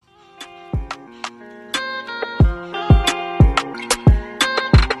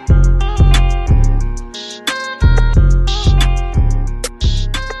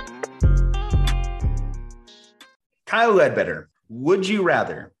Ledbetter, would you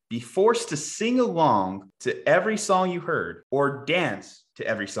rather be forced to sing along to every song you heard or dance to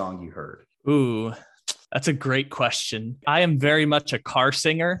every song you heard? Ooh, that's a great question. I am very much a car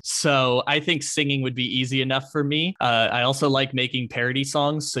singer, so I think singing would be easy enough for me. I also like making parody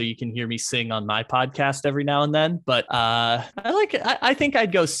songs, so you can hear me sing on my podcast every now and then. But I think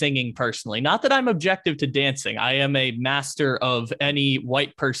I'd go singing personally. Not that I'm objective to dancing. I am a master of any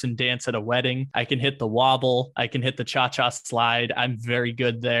white person dance at a wedding. I can hit the wobble. I can hit the cha-cha slide. I'm very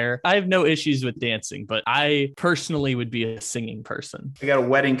good there. I have no issues with dancing, but I personally would be a singing person. We got a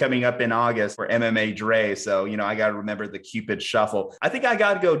wedding coming up in August for MMA Dre. So, I got to remember the Cupid shuffle. I think I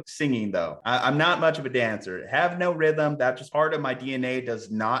got to go singing, though. I'm not much of a dancer. Have no rhythm. That just part of my DNA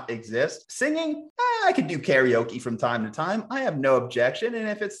does not exist. Singing, I could do karaoke from time to time. I have no objection. And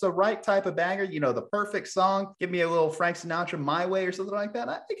if it's the right type of banger, the perfect song, give me a little Frank Sinatra My Way or something like that,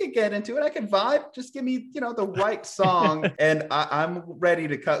 I could get into it. I could vibe. Just give me, the right song. And I'm ready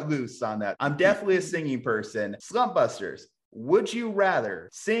to cut loose on that. I'm definitely a singing person. Slumpbusters. Would you rather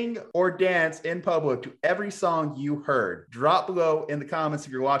sing or dance in public to every song you heard? Drop below in the comments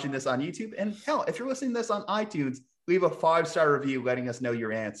if you're watching this on YouTube. And hell, if you're listening to this on iTunes, leave a 5-star review letting us know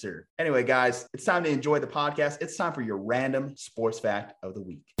your answer. Anyway, guys, it's time to enjoy the podcast. It's time for your random sports fact of the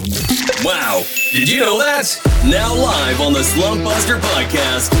week. Wow, did you know that? Now live on the Slumpbuster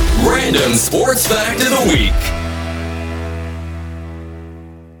podcast, random sports fact of the week.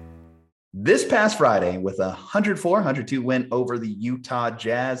 This past Friday, with a 104-102 win over the Utah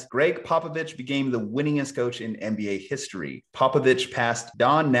Jazz, Greg Popovich became the winningest coach in NBA history. Popovich passed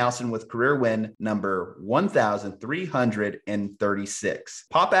Don Nelson with career win number 1,336.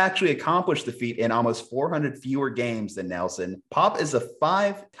 Pop actually accomplished the feat in almost 400 fewer games than Nelson. Pop is a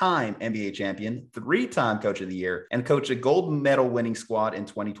 5-time NBA champion, 3-time coach of the year, and coached a gold medal winning squad in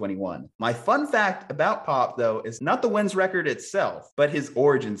 2021. My fun fact about Pop, though, is not the wins record itself, but his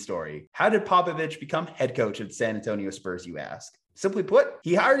origin story. How did Popovich become head coach of San Antonio Spurs, you ask? Simply put,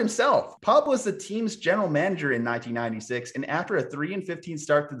 he hired himself. Pop was the team's general manager in 1996, and after a 3-15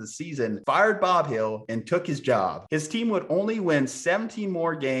 start to the season, fired Bob Hill and took his job. His team would only win 17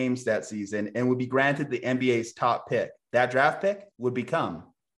 more games that season and would be granted the NBA's top pick. That draft pick would become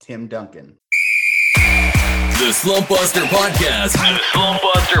Tim Duncan. The Slumpbuster Podcast. The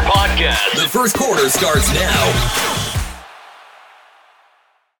Slumpbuster Podcast. The first quarter starts now.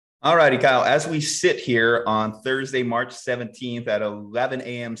 All righty, Kyle, as we sit here on Thursday, March 17th at 11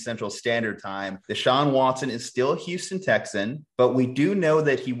 a.m. Central Standard Time, Deshaun Watson is still a Houston Texan, but we do know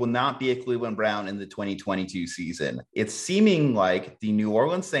that he will not be a Cleveland Brown in the 2022 season. It's seeming like the New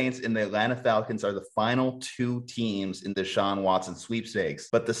Orleans Saints and the Atlanta Falcons are the final 2 teams in Deshaun Watson sweepstakes,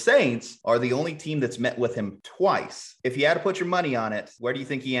 but the Saints are the only team that's met with him twice. If you had to put your money on it, where do you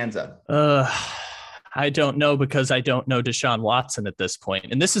think he ends up? I don't know, because I don't know Deshaun Watson at this point.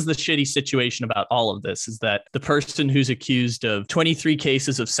 And this is the shitty situation about all of this, is that the person who's accused of 23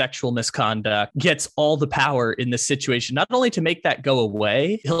 cases of sexual misconduct gets all the power in this situation, not only to make that go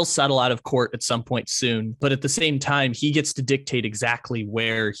away, he'll settle out of court at some point soon, but at the same time, he gets to dictate exactly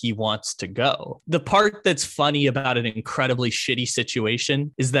where he wants to go. The part that's funny about an incredibly shitty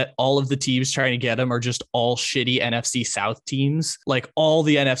situation is that all of the teams trying to get him are just all shitty NFC South teams. Like, all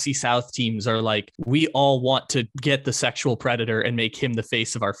the NFC South teams are like, we all want to get the sexual predator and make him the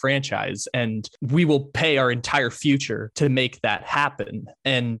face of our franchise, and we will pay our entire future to make that happen.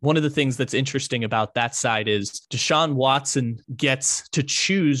 And one of the things that's interesting about that side is Deshaun Watson gets to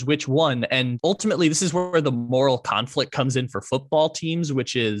choose which one. And ultimately, this is where the moral conflict comes in for football teams,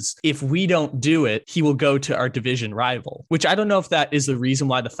 which is, if we don't do it, he will go to our division rival, which I don't know if that is the reason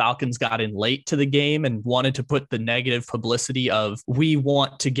why the Falcons got in late to the game and wanted to put the negative publicity of, we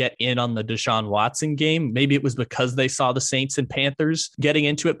want to get in on the Deshaun Watson game. Maybe it was because they saw the Saints and Panthers getting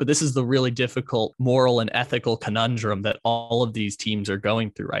into it, but this is the really difficult moral and ethical conundrum that all of these teams are going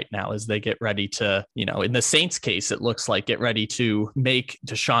through right now as they get ready to, in the Saints case, it looks like get ready to make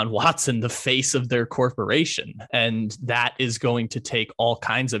Deshaun Watson the face of their corporation. And that is going to take all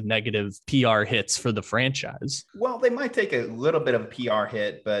kinds of negative PR hits for the franchise. Well, they might take a little bit of a PR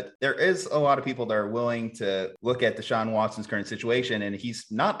hit, but there is a lot of people that are willing to look at Deshaun Watson's current situation, and he's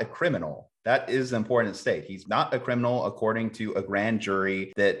not a criminal. That is important to state. He's not a criminal, according to a grand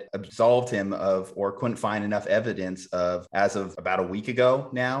jury that absolved him of, or couldn't find enough evidence of, as of about a week ago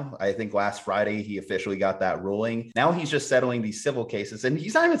now. I think last Friday, he officially got that ruling. Now he's just settling these civil cases, and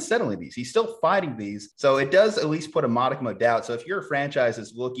he's not even settling these. He's still fighting these. So it does at least put a modicum of doubt. So if you're a franchise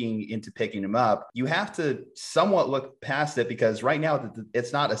that's looking into picking him up, you have to somewhat look past it, because right now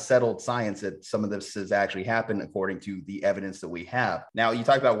it's not a settled science that some of this has actually happened according to the evidence that we have. Now, you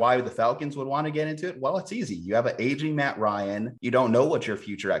talk about why the Falcons audience would want to get into it, well, it's easy. You have an aging Matt Ryan. You don't know what your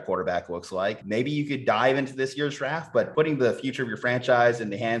future at quarterback looks like. Maybe you could dive into this year's draft, but putting the future of your franchise in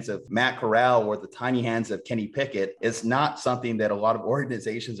the hands of Matt Corral or the tiny hands of Kenny Pickett is not something that a lot of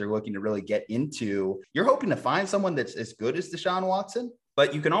organizations are looking to really get into. You're hoping to find someone that's as good as Deshaun Watson,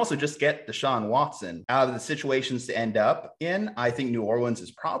 but you can also just get Deshaun Watson out of the situations to end up in. I think New Orleans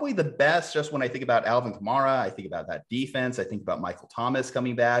is probably the best. Just when I think about Alvin Kamara, I think about that defense. I think about Michael Thomas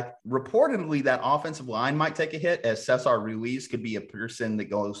coming back. Reportedly, that offensive line might take a hit, as Cesar Ruiz could be a person that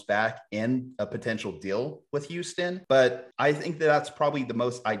goes back in a potential deal with Houston. But I think that that's probably the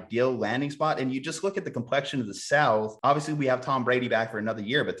most ideal landing spot. And you just look at the complexion of the South. Obviously, we have Tom Brady back for another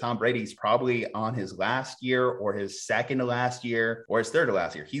year, but Tom Brady's probably on his last year or his second to last year or his third to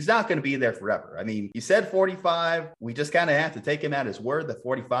last year. He's not going to be there forever. I mean, he said 45. We just kind of have to take him at his word that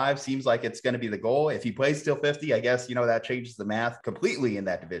 45 seems like it's going to be the goal. If he plays till 50, I guess, that changes the math completely in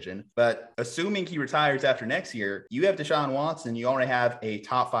that division. But assuming he retires after next year, you have Deshaun Watson. You already have a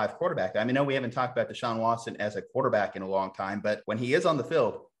top 5 quarterback. I mean, no, we haven't talked about Deshaun Watson as a quarterback in a long time, but when he is on the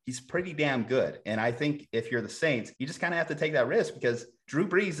field, he's pretty damn good. And I think if you're the Saints, you just kind of have to take that risk because Drew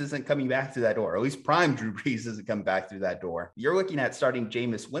Brees isn't coming back through that door, or at least prime Drew Brees isn't coming back through that door. You're looking at starting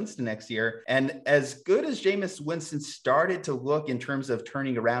Jameis Winston next year. And as good as Jameis Winston started to look in terms of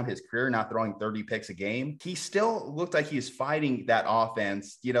turning around his career, not throwing 30 picks a game, he still looked like he was fighting that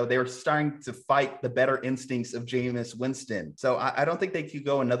offense. They were starting to fight the better instincts of Jameis Winston. So I don't think they could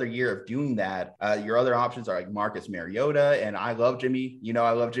go another year of doing that. Your other options are like Marcus Mariota, and I love Jimmy.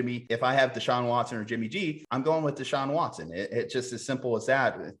 I love Jimmy. If I have Deshaun Watson or Jimmy G, I'm going with Deshaun Watson. It's just as simple as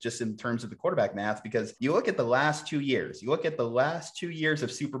that, just in terms of the quarterback math, because you look at the last 2 years,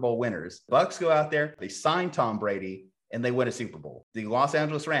 of Super Bowl winners. Bucks go out there, they sign Tom Brady, and they win a Super Bowl. The Los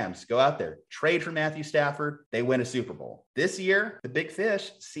Angeles Rams go out there, trade for Matthew Stafford, they win a Super Bowl. This year, the big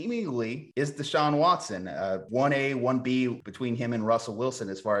fish seemingly is Deshaun Watson, 1A, 1B between him and Russell Wilson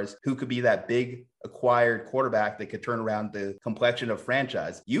as far as who could be that big acquired quarterback that could turn around the complexion of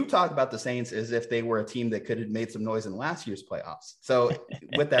franchise. You talk about the Saints as if they were a team that could have made some noise in last year's playoffs. So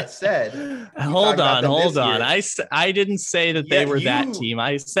with that said, hold on. I didn't say that they were that team.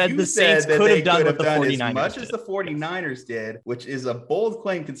 I said the Saints could have done what the 49ers as much as the 49ers did, which is a bold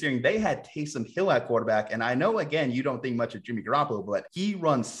claim considering they had Taysom Hill at quarterback. And I know, again, you don't think much of Jimmy Garoppolo, but he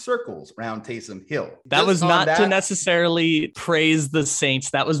runs circles around Taysom Hill. That was not to necessarily praise the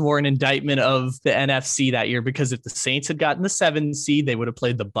Saints. That was more an indictment of the NFC that year, because if the Saints had gotten the 7th seed, they would have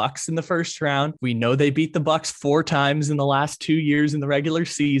played the Bucks in the first round. We know they beat the Bucks 4 times in the last 2 years in the regular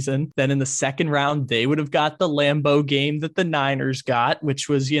season. Then in the second round, they would have got the Lambeau game that the Niners got, which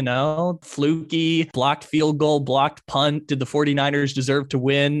was, fluky, blocked field goal, blocked punt. Did the 49ers deserve to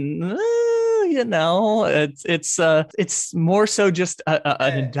win? It's more so just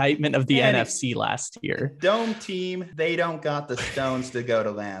an indictment of the NFC last year. Dome team, they don't got the stones to go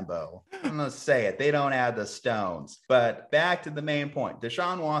to Lambeau. I'm going to say it. They don't have the stones. But back to the main point.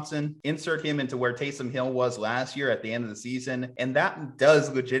 Deshaun Watson, insert him into where Taysom Hill was last year at the end of the season, and that does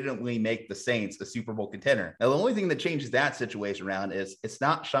legitimately make the Saints a Super Bowl contender. Now, the only thing that changes that situation around is it's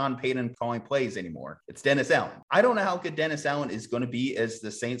not Sean Payton calling plays anymore. It's Dennis Allen. I don't know how good Dennis Allen is going to be as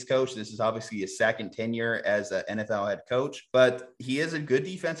the Saints coach. This is obviously his second tenure as an NFL head coach, but he is a good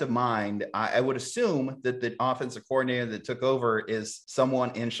defensive mind. I would assume that the offensive coordinator that took over is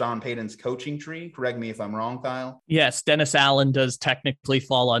someone in Sean Payton's coaching tree. Correct me if I'm wrong, Kyle. Yes, Dennis Allen does technically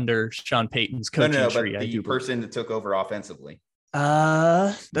fall under Sean Payton's coaching tree. But the person that took over offensively.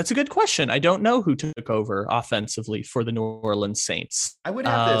 That's a good question. I don't know who took over offensively for the New Orleans Saints. I would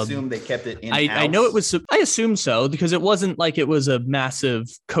have to assume they kept it in. I know it was. I assume so because it wasn't like it was a massive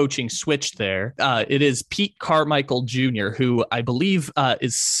coaching switch there. It is Pete Carmichael Jr., who I believe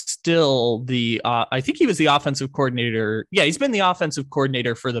is still the. I think he was the offensive coordinator. Yeah, he's been the offensive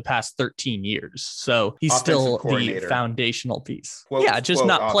coordinator for the past 13 years. So he's still the foundational piece. Quote, yeah, just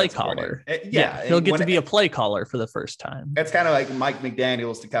not play caller. Yeah, he'll get to be a play caller for the first time. It's kind of like Mike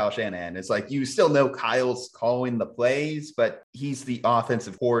McDaniels to Kyle Shanahan. It's like you still know Kyle's calling the plays, but he's the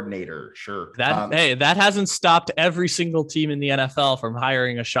offensive coordinator. Sure. That hasn't stopped every single team in the NFL from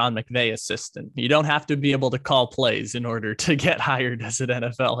hiring a Sean McVay assistant. You don't have to be able to call plays in order to get hired as an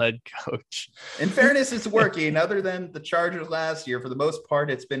NFL head coach. In fairness, it's working. Other than the Chargers last year, for the most part,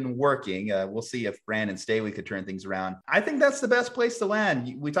 it's been working. We'll see if Brandon Staley could turn things around. I think that's the best place to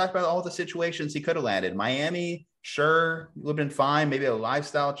land. We talked about all the situations he could have landed. Miami, Sure, it would have been fine, maybe a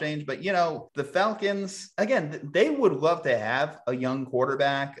lifestyle change. But, the Falcons, again, they would love to have a young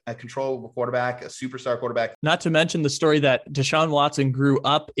quarterback, a controllable quarterback, a superstar quarterback. Not to mention the story that Deshaun Watson grew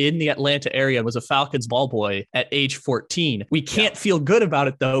up in the Atlanta area, was a Falcons ball boy at age 14. We can't feel good about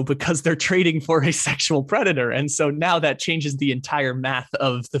it, though, because they're trading for a sexual predator. And so now that changes the entire math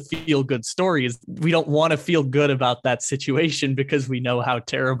of the feel-good stories. We don't want to feel good about that situation because we know how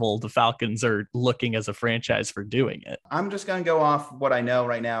terrible the Falcons are looking as a franchise for doing it. I'm just going to go off what I know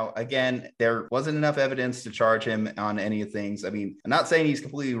right now. Again, there wasn't enough evidence to charge him on any of things. I mean, I'm not saying he's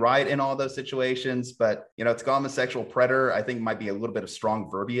completely right in all those situations, but, to call him a sexual predator, I think might be a little bit of strong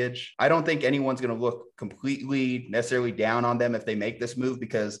verbiage. I don't think anyone's going to look completely necessarily down on them if they make this move,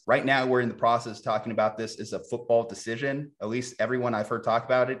 because right now we're in the process talking about this as a football decision. At least everyone I've heard talk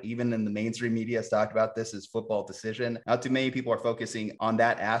about it, even in the mainstream media, has talked about this as football decision. Not too many people are focusing on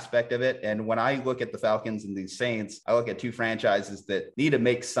that aspect of it. And when I look at the Falcons and the Saints, I look at two franchises that need to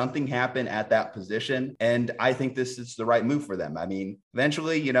make something happen at that position. And I think this is the right move for them. I mean,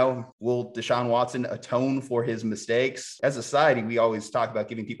 eventually, will Deshaun Watson atone for his mistakes? As a society, we always talk about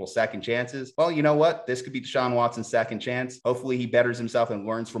giving people second chances. Well, you know what? This could be Deshaun Watson's second chance. Hopefully he betters himself and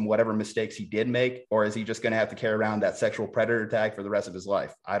learns from whatever mistakes he did make. Or is he just going to have to carry around that sexual predator tag for the rest of his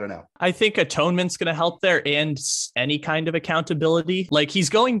life? I don't know. I think atonement's going to help there, and any kind of accountability. Like, he's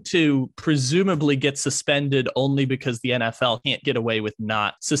going to presumably get suspended only because the NFL can't get away with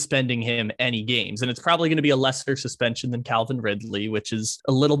not suspending him any games. And it's probably going to be a lesser suspension than Calvin Ridley, which is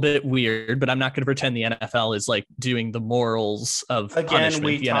a little bit weird, but I'm not going to pretend the NFL is like doing the morals of punishment. Again,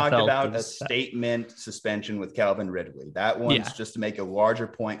 we the talked NFL about a statement suspension with Calvin Ridley. That one's just to make a larger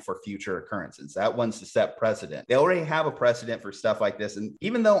point for future occurrences. That one's to set precedent. They already have a precedent for stuff like this. And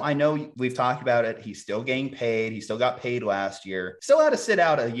even though I know we've talked about it, he's still getting paid. He still got paid last year. Still had to sit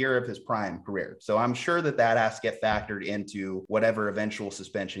out a year of his prime career. So I'm sure that has to get factored into whatever eventual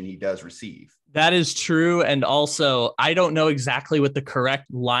suspension he does receive. That is true. And also, I don't know exactly what the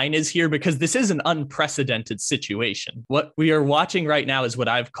correct line is here, because this is an unprecedented situation. What we are watching right now is what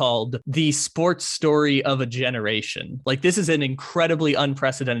I've called the sports story of a generation. Like, this is an incredibly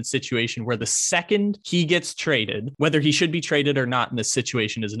unprecedented situation where the second he gets traded, whether he should be traded or not in this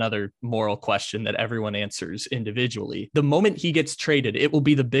situation is another moral question that everyone answers individually. The moment he gets traded, it will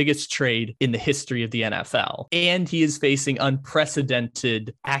be the biggest trade in the history of the NFL. And he is facing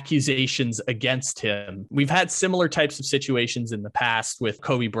unprecedented accusations against him. We've had similar types of situations in the past, with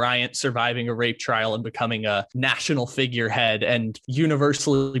Kobe Bryant surviving a rape trial and becoming a national figurehead and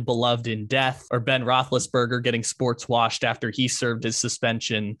universally beloved in death, or Ben Roethlisberger getting sports washed after he served his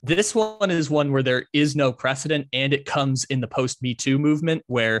suspension. This one is one where there is no precedent, and it comes in the post-Me Too movement,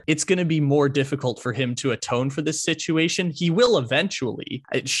 where it's going to be more difficult for him to atone for this situation. He will eventually.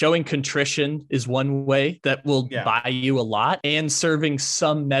 Showing contrition is one way that will buy you a lot, and serving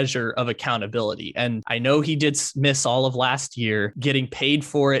some measure of accountability. And I know he did miss all of last year. Getting paid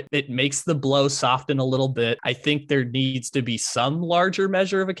for it, it makes the blow soften a little bit. I think there needs to be some larger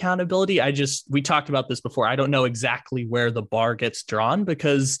measure of accountability. We talked about this before. I don't know exactly where the bar gets drawn,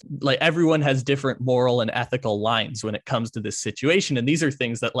 because like everyone has different moral and ethical lines when it comes to this situation. And these are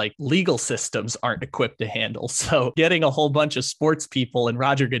things that like legal systems aren't equipped to handle. So getting a whole bunch of sports people and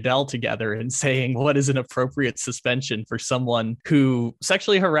Roger Goodell together and saying what is an appropriate suspension for someone who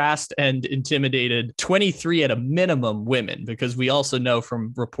sexually harassed and intimidated 23 at a minimum women, because we also know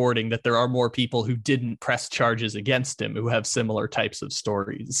from reporting that there are more people who didn't press charges against him who have similar types of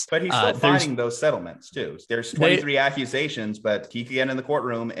stories. But he's still fighting those settlements too. There's 23 accusations, but he could get in the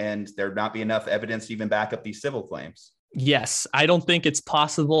courtroom and there'd not be enough evidence to even back up these civil claims. Yes, I don't think it's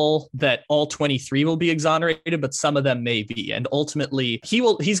possible that all 23 will be exonerated, but some of them may be. And ultimately,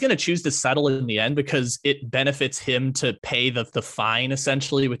 he's going to choose to settle in the end because it benefits him to pay the fine,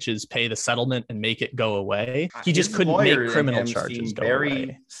 essentially, which is pay the settlement and make it go away. He just couldn't make criminal charges go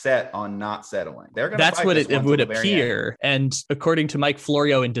away. Set on not settling. That's what it would appear. And according to Mike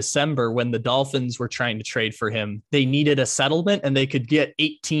Florio in December, when the Dolphins were trying to trade for him, they needed a settlement and they could get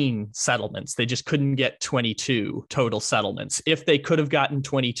 18 settlements. They just couldn't get 22 total settlements. If they could have gotten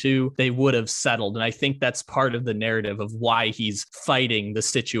 22, they would have settled. And I think that's part of the narrative of why he's fighting the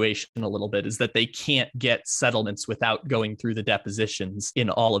situation a little bit, is that they can't get settlements without going through the depositions in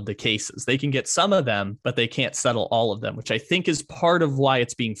all of the cases. They can get some of them, but they can't settle all of them, which I think is part of why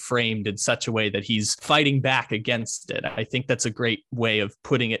it's being framed in such a way that he's fighting back against it. I think that's a great way of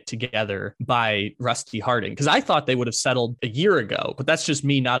putting it together by Rusty Harding, because I thought they would have settled a year ago, but that's just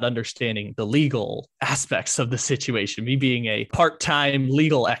me not understanding the legal aspects of the situation. situation. Me being a part-time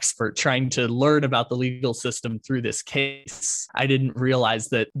legal expert trying to learn about the legal system through this case, I didn't realize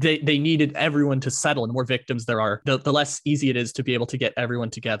that they needed everyone to settle. And the more victims there are, the less easy it is to be able to get everyone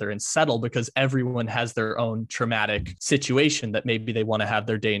together and settle, because everyone has their own traumatic situation that maybe they want to have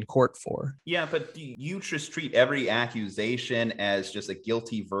their day in court for. Yeah, but do you just treat every accusation as just a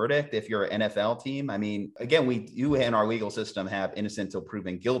guilty verdict if you're an NFL team? I mean, again, we do in our legal system have innocent until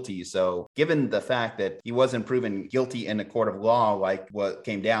proven guilty. So given the fact that he wasn't proven guilty in a court of law, like what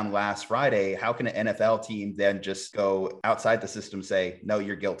came down last Friday, how can an NFL team then just go outside the system, say, no,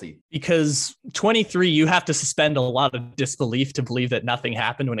 you're guilty? Because 23, you have to suspend a lot of disbelief to believe that nothing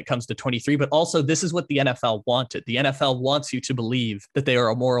happened when it comes to 23. But also, this is what the NFL wanted. The NFL wants you to believe that they are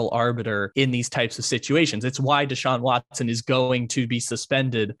a moral arbiter in these types of situations. It's why Deshaun Watson is going to be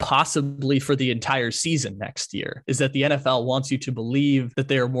suspended possibly for the entire season next year, is that the NFL wants you to believe that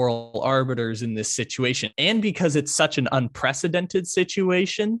they are moral arbiters in this situation. And because it's such an unprecedented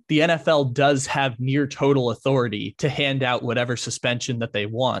situation, the NFL does have near total authority to hand out whatever suspension that they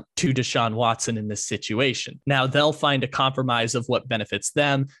want to Deshaun Watson in this situation. Now, they'll find a compromise of what benefits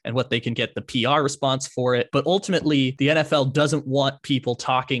them and what they can get the PR response for it. But ultimately, the NFL doesn't want people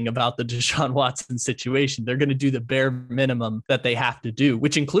talking about the Deshaun Watson situation. They're going to do the bare minimum that they have to do,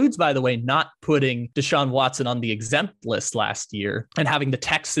 which includes, by the way, not putting Deshaun Watson on the exempt list last year and having the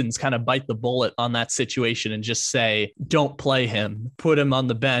Texans kind of bite the bullet on that situation and just say, don't play him, put him on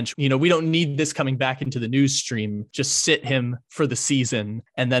the bench. You know, we don't need this coming back into the news stream. Just sit him for the season,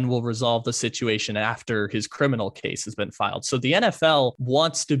 and then we'll resolve the situation after his criminal case has been filed. So the NFL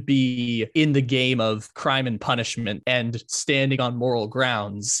wants to be in the game of crime and punishment and standing on moral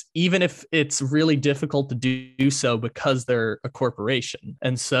grounds, even if it's really difficult to do so because they're a corporation.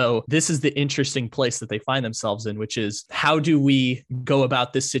 And so this is the interesting place that they find themselves in, which is, how do we go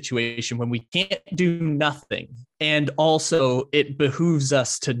about this situation when we can't do nothing? And also, it behooves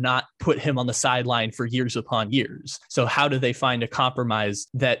us to not put him on the sideline for years upon years. So how do they find a compromise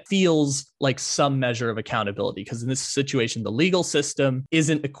that feels like some measure of accountability? Because in this situation, the legal system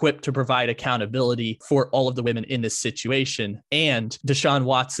isn't equipped to provide accountability for all of the women in this situation. And Deshaun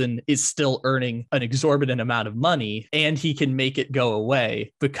Watson is still earning an exorbitant amount of money, and he can make it go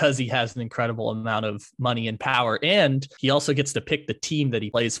away because he has an incredible amount of money and power. And he also gets to pick the team that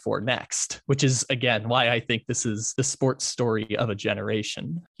he plays for next, which is, again, why I think this is the sports story of a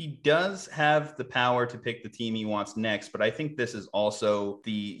generation. He does have the power to pick the team he wants next, but I think this is also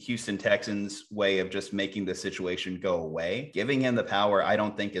the Houston Texans' way of just making the situation go away. Giving him the power, I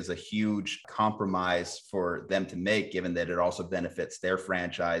don't think, is a huge compromise for them to make, given that it also benefits their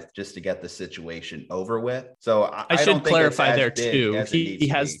franchise just to get the situation over with. So I should clarify there too.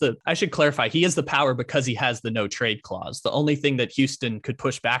 I should clarify, he has the power because he has the no trade clause. The only thing that Houston could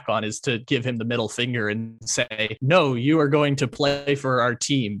push back on is to give him the middle finger and say, no, you are going to play for our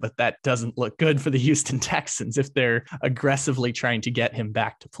team. But that doesn't look good for the Houston Texans if they're aggressively trying to get him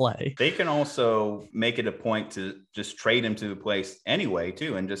back to play. They can also make it a point to just trade him to a place anyway,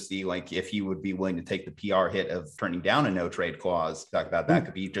 too, and just see like if he would be willing to take the PR hit of turning down a no trade clause. Talk about that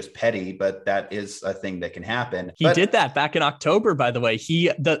could be just petty, but that is a thing that can happen. He did that back in October, by the way.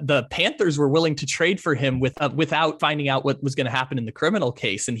 The Panthers were willing to trade for him without finding out what was going to happen in the criminal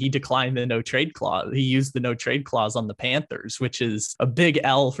case, and he declined the no trade clause. He used the no trade clause on the Panthers, which is a big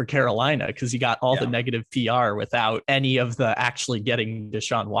L for Carolina because he got all the negative PR without any of the actually getting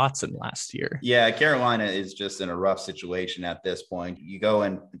Deshaun Watson last year. Yeah, Carolina is just in a rough situation at this point. You go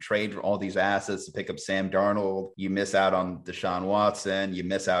and trade all these assets to pick up Sam Darnold. You miss out on Deshaun Watson. You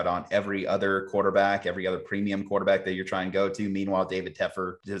miss out on every other quarterback, every other premium quarterback that you're trying to go to. Meanwhile, David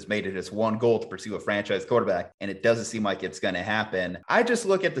Tepper has made it his one goal to pursue a franchise quarterback, and it doesn't seem like it's going to happen. I just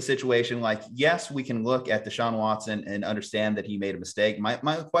look at the situation like, yes, we can look at Deshaun Watson and understand that he made a mistake. My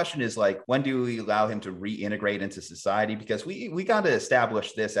question is like, when do we allow him to reintegrate into society? Because we got to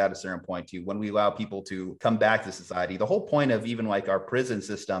establish this at a certain point too. When we allow people to come back to society, the whole point of even like our prison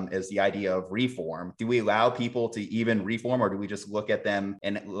system is the idea of reform. Do we allow people to even reform, or do we just look at them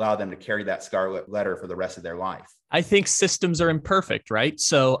and allow them to carry that scarlet letter for the rest of their life? I think systems are imperfect, right?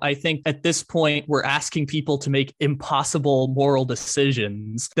 So I think at this point, we're asking people to make impossible moral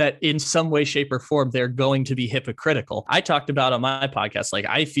decisions that in some way, shape, or form, they're going to be hypocritical. I talked about on my podcast, like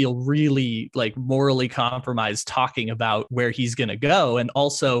I feel really like morally compromised talking about where he's going to go. And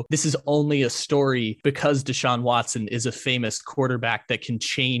also, this is only a story because Deshaun Watson is a famous quarterback that can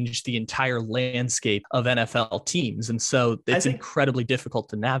change the entire landscape of NFL teams. And so it's incredibly difficult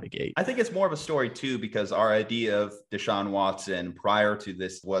to navigate. I think it's more of a story too, because our idea of Deshaun Watson prior to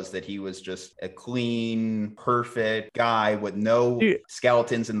this was that he was just a clean, perfect guy with no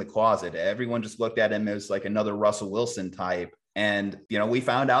skeletons in the closet. Everyone just looked at him as like another Russell Wilson type. And, we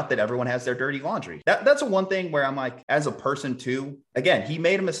found out that everyone has their dirty laundry. That's a one thing where I'm like, as a person too, again, he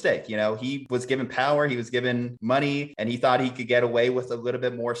made a mistake. He was given power, he was given money, and he thought he could get away with a little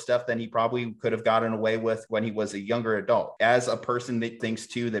bit more stuff than he probably could have gotten away with when he was a younger adult. As a person that thinks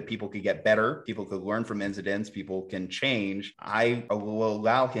too that people could get better, people could learn from incidents, people can change, I will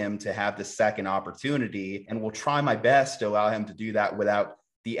allow him to have the second opportunity and will try my best to allow him to do that without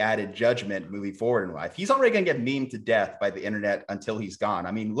the added judgment moving forward in life. He's already going to get memed to death by the internet until he's gone.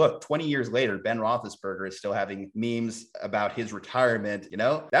 I mean, look, 20 years later, Ben Roethlisberger is still having memes about his retirement.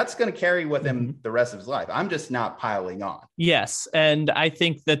 That's going to carry with him the rest of his life. I'm just not piling on. Yes. And I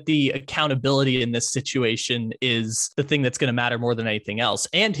think that the accountability in this situation is the thing that's going to matter more than anything else.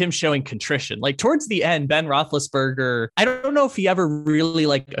 And him showing contrition. Like towards the end, Ben Roethlisberger, I don't know if he ever really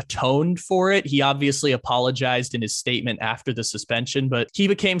atoned for it. He obviously apologized in his statement after the suspension, but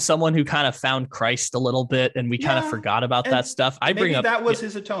he became someone who kind of found Christ a little bit, and we kind of forgot about that stuff. That was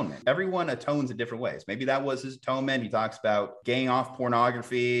his atonement. Everyone atones in different ways. Maybe that was his atonement. He talks about getting off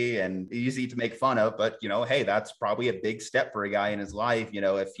pornography and easy to make fun of, but hey, that's probably a big step for a guy in his life.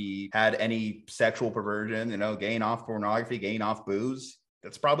 If he had any sexual perversion, getting off pornography, getting off booze,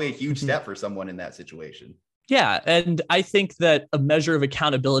 that's probably a huge step for someone in that situation. Yeah. And I think that a measure of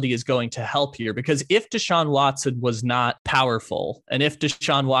accountability is going to help here, because if Deshaun Watson was not powerful, and if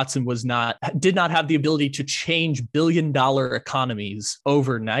Deshaun Watson did not have the ability to change billion-dollar economies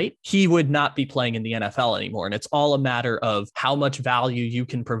overnight, he would not be playing in the NFL anymore. And it's all a matter of how much value you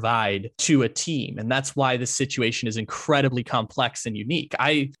can provide to a team. And that's why this situation is incredibly complex and unique.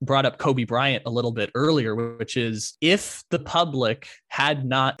 I brought up Kobe Bryant a little bit earlier, which is if the public had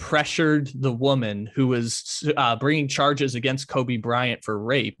not pressured the woman who was bringing charges against Kobe Bryant for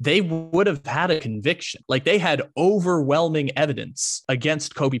rape, they would have had a conviction. They had overwhelming evidence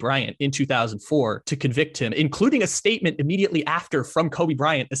against Kobe Bryant in 2004 to convict him, including a statement immediately after from Kobe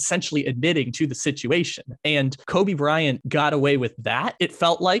Bryant, essentially admitting to the situation. And Kobe Bryant got away with that, it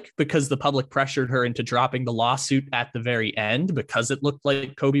felt like, because the public pressured her into dropping the lawsuit at the very end, because it looked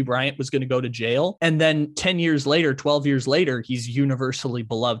like Kobe Bryant was going to go to jail. And then 10 years later, 12 years later, he's universally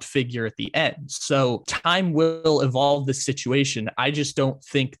beloved figure at the end. So time will evolve this situation. I just don't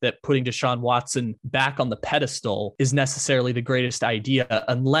think that putting Deshaun Watson back on the pedestal is necessarily the greatest idea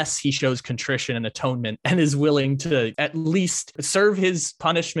unless he shows contrition and atonement and is willing to at least serve his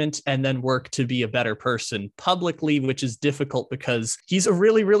punishment and then work to be a better person publicly, which is difficult because he's a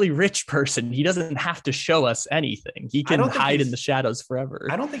really, really rich person. He doesn't have to show us anything. He can hide in the shadows forever.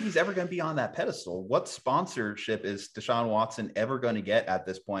 I don't think he's ever going to be on that pedestal. What sponsorship is Deshaun Watson ever going to get at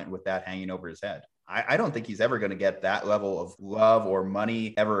this point with that hanging over his head? I don't think he's ever going to get that level of love or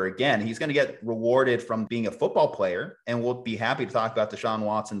money ever again. He's going to get rewarded from being a football player, and we'll be happy to talk about Deshaun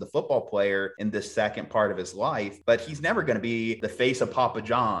Watson, the football player, in this second part of his life, but he's never going to be the face of Papa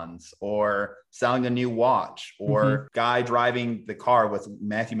John's or selling a new watch or guy driving the car with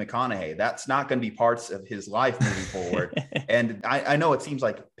Matthew McConaughey. That's not going to be parts of his life moving forward. And I know it seems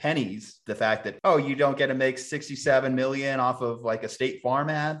like pennies, the fact that, you don't get to make $67 million off of a State Farm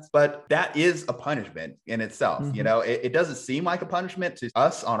ad, but that is a punishment in itself. It doesn't seem like a punishment to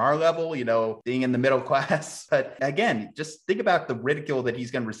us on our level, being in the middle class. But again, just think about the ridicule that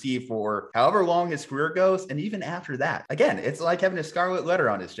he's going to receive for however long his career goes. And even after that, again, it's like having a scarlet letter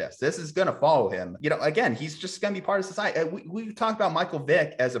on his chest. This is going to follow him. Again, he's just going to be part of society. We talked about Michael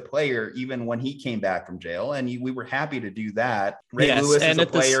Vick as a player, even when he came back from jail, and we were happy to do that. Ray Lewis is a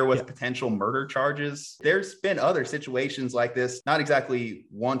player with potential murder charges. There's been other situations like this, not exactly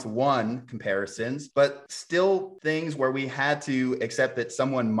one-to-one comparisons, but still things where we had to accept that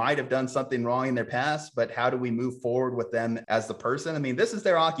someone might have done something wrong in their past, but how do we move forward with them as the person? I mean, this is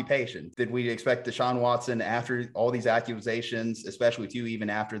their occupation. Did we expect Deshaun Watson, after all these accusations, especially too, even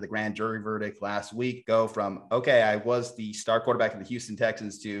after the grand jury verdict last week, go from, okay, I was the star quarterback of the Houston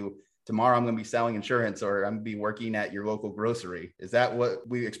Texans to tomorrow I'm going to be selling insurance or I'm going to be working at your local grocery? Is that what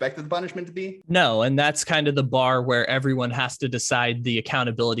we expected the punishment to be? No. And that's kind of the bar where everyone has to decide the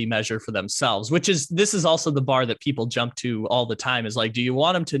accountability measure for themselves, this is also the bar that people jump to all the time, is do you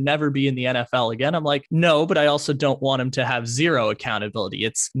want him to never be in the NFL again? I'm like, no, but I also don't want him to have zero accountability.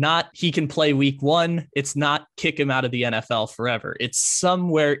 It's not, he can play week 1. It's not kick him out of the NFL forever. It's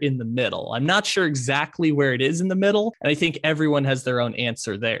somewhere in the middle. I'm not sure exactly where it is in the middle. And I think everyone has their own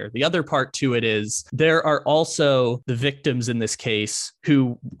answer there. The other part to it is there are also the victims in this case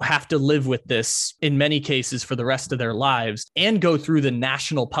who have to live with this in many cases for the rest of their lives and go through the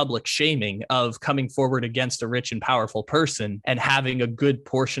national public shaming of coming forward against a rich and powerful person and having a good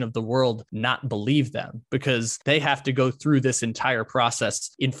portion of the world not believe them, because they have to go through this entire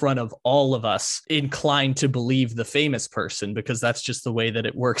process in front of all of us inclined to believe the famous person, because that's just the way that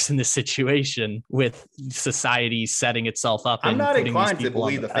it works in this situation with society setting itself up. I'm not inclined to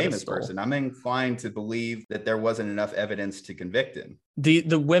believe the famous person. I'm inclined to believe that there wasn't enough evidence to convict him.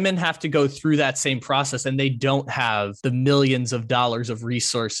 The women have to go through that same process, and they don't have the millions of dollars of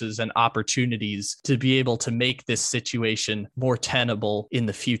resources and opportunities to be able to make this situation more tenable in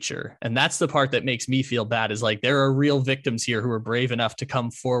the future. And that's the part that makes me feel bad, is like there are real victims here who are brave enough to come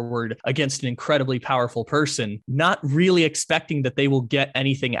forward against an incredibly powerful person, not really expecting that they will get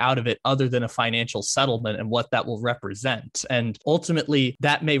anything out of it other than a financial settlement and what that will represent. And ultimately,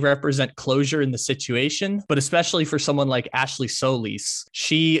 that may represent closure in the situation, but especially for someone like Ashley Solis,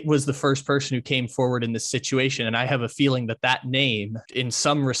 she was the first person who came forward in this situation. And I have a feeling that that name, in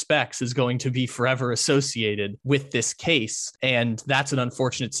some respects, is going to be forever associated with this case. And that's an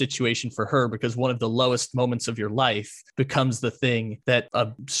unfortunate situation for her, because one of the lowest moments of your life becomes the thing that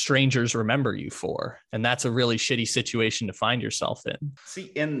strangers remember you for. And that's a really shitty situation to find yourself in.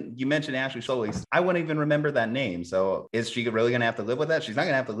 See, and you mentioned Ashley Solis. I wouldn't even remember that name. So is she really going to have to live with that? She's not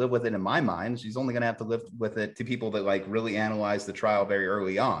going to have to live with it in my mind. She's only going to have to live with it to people that like really analyze the trial very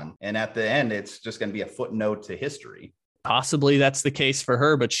early on. And at the end, it's just going to be a footnote to history. Possibly that's the case for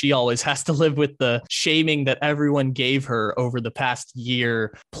her, but she always has to live with the shaming that everyone gave her over the past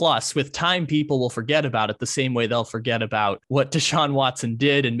year. Plus, with time, people will forget about it the same way they'll forget about what Deshaun Watson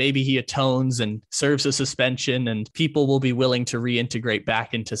did. And maybe he atones and serves a suspension, and people will be willing to reintegrate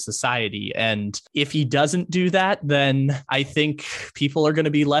back into society. And if he doesn't do that, then I think people are going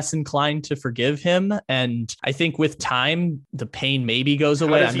to be less inclined to forgive him. And I think with time, the pain maybe goes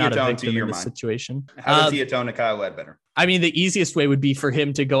away. I'm not a victim in this situation. How does he atone to Kyle Ledbetter? I mean, the easiest way would be for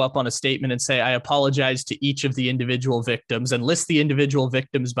him to go up on a statement and say, I apologize to each of the individual victims, and list the individual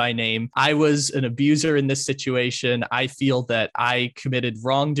victims by name. I was an abuser in this situation. I feel that I committed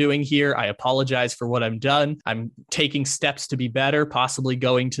wrongdoing here. I apologize for what I've done. I'm taking steps to be better, possibly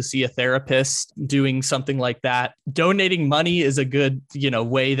going to see a therapist, doing something like that. Donating money is a good,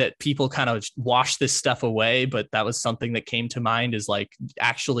 way that people kind of wash this stuff away. But that was something that came to mind, is like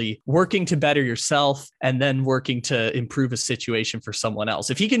actually working to better yourself and then working to improve a situation for someone else.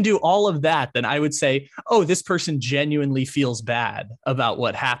 If he can do all of that, then I would say, oh, this person genuinely feels bad about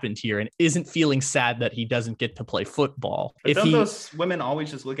what happened here and isn't feeling sad that he doesn't get to play football. But don't those women always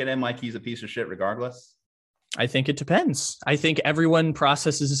just look at him like he's a piece of shit regardless? I think it depends. I think everyone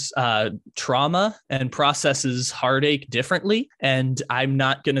processes trauma and processes heartache differently. And I'm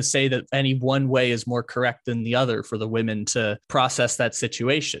not going to say that any one way is more correct than the other for the women to process that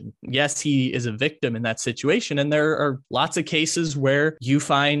situation. Yes, he is a victim in that situation. And there are lots of cases where you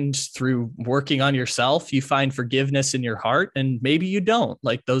find, through working on yourself, you find forgiveness in your heart, and maybe you don't.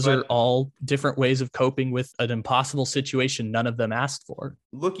 Like, those are all different ways of coping with an impossible situation none of them asked for.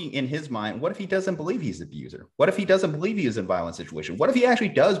 Looking in his mind, what if he doesn't believe he's an abuser? What if he doesn't believe he was in a violent situation? What if he actually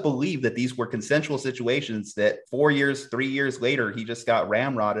does believe that these were consensual situations that 4 years, 3 years later, he just got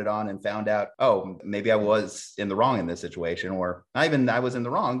ramrodded on and found out, oh, maybe I was in the wrong in this situation, or not even I was in the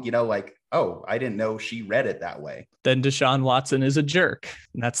wrong, oh, I didn't know she read it that way. Then Deshaun Watson is a jerk.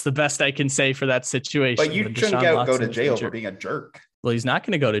 And that's the best I can say for that situation. But you shouldn't go to jail for being a jerk. Well, he's not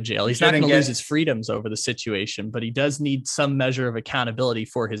going to go to jail. He's not going to lose his freedoms over the situation, but he does need some measure of accountability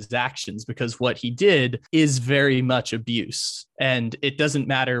for his actions, because what he did is very much abuse. And it doesn't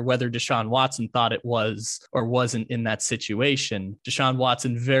matter whether Deshaun Watson thought it was or wasn't in that situation. Deshaun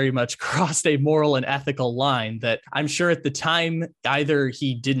Watson very much crossed a moral and ethical line that I'm sure at the time either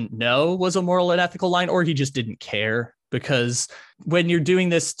he didn't know was a moral and ethical line, or he just didn't care. Because when you're doing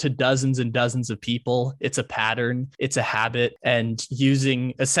this to dozens and dozens of people, it's a pattern, it's a habit, and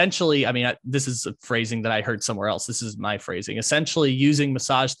using essentially, this is a phrasing that I heard somewhere else. This is my phrasing. Essentially, using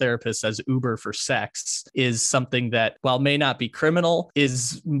massage therapists as Uber for sex is something that, while may not be criminal,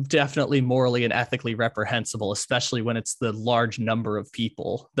 is definitely morally and ethically reprehensible, especially when it's the large number of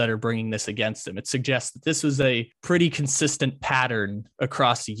people that are bringing this against him. It suggests that this was a pretty consistent pattern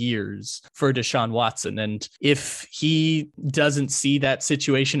across years for Deshaun Watson. And if he doesn't doesn't see that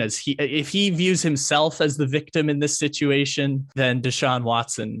situation as if he views himself as the victim in this situation, then Deshaun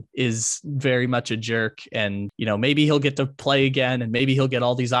Watson is very much a jerk. And, maybe he'll get to play again, and maybe he'll get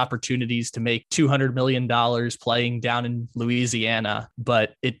all these opportunities to make $200 million playing down in Louisiana.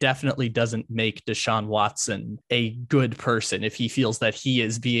 But it definitely doesn't make Deshaun Watson a good person if he feels that he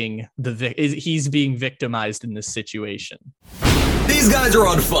is being he's being victimized in this situation. These guys are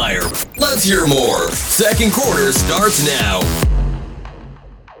on fire. Let's hear more. Second quarter starts now.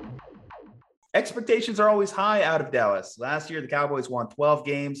 Expectations are always high out of Dallas. Last year, the Cowboys won 12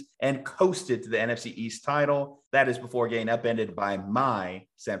 games and coasted to the NFC East title. That is before getting upended by my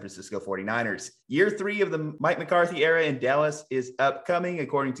San Francisco 49ers. Year 3 of the Mike McCarthy era in Dallas is upcoming.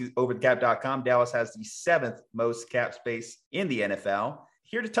 According to overthecap.com, Dallas has the 7th most cap space in the NFL.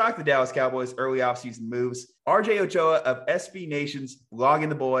 Here to talk the Dallas Cowboys early offseason moves, RJ Ochoa of SB Nation's Blogging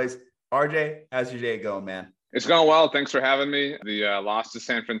the Boys. RJ, how's your day going, man? It's going well. Thanks for having me. The loss to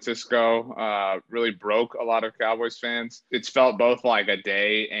San Francisco really broke a lot of Cowboys fans. It's felt both like a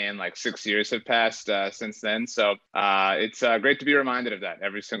day and like 6 years have passed since then. So it's great to be reminded of that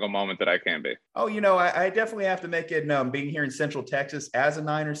every single moment that I can be. Oh, I definitely have to make it known, being here in Central Texas as a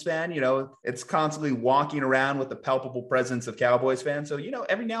Niners fan, it's constantly walking around with the palpable presence of Cowboys fans. So,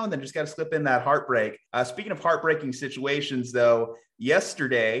 every now and then just got to slip in that heartbreak. Speaking of heartbreaking situations, though,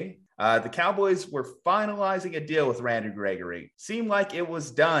 yesterday, the Cowboys were finalizing a deal with Randy Gregory. Seemed like it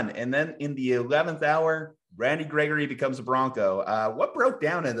was done. And then in the 11th hour, Randy Gregory becomes a Bronco. What broke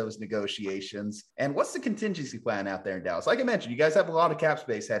down in those negotiations? And what's the contingency plan out there in Dallas? Like I mentioned, you guys have a lot of cap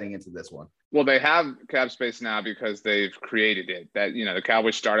space heading into this one. Well, they have cap space now because they've created it. That, the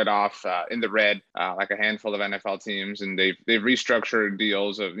Cowboys started off in the red, like a handful of NFL teams, and they've restructured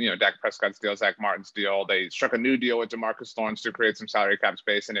deals of, Dak Prescott's deal, Zach Martin's deal. They struck a new deal with DeMarcus Lawrence to create some salary cap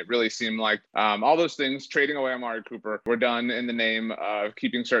space, and it really seemed like all those things, trading away Amari Cooper, were done in the name of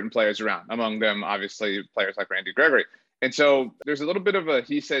keeping certain players around. Among them, obviously, players like Randy Gregory. And so there's a little bit of a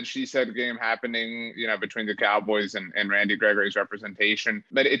he said, she said game happening, between the Cowboys and Randy Gregory's representation.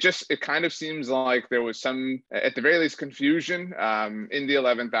 But it kind of seems like there was some, at the very least, confusion in the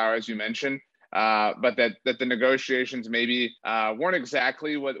 11th hour, as you mentioned. But that the negotiations maybe weren't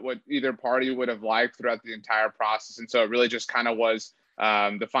exactly what either party would have liked throughout the entire process. And so it really just kind of was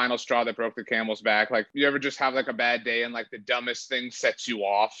the final straw that broke the camel's back. Like, you ever just have like a bad day and like the dumbest thing sets you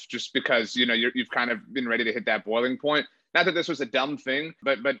off just because, you've kind of been ready to hit that boiling point. Not that this was a dumb thing,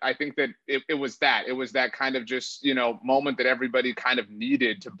 but I think that it was that kind of just, moment that everybody kind of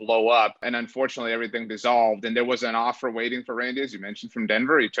needed to blow up. And unfortunately, everything dissolved. And there was an offer waiting for Randy, as you mentioned, from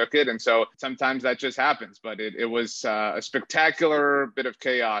Denver. He took it. And so sometimes that just happens. But it was a spectacular bit of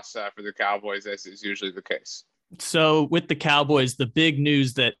chaos for the Cowboys, as is usually the case. So with the Cowboys, the big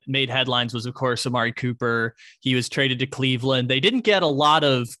news that made headlines was, of course, Amari Cooper. He was traded to Cleveland. They didn't get a lot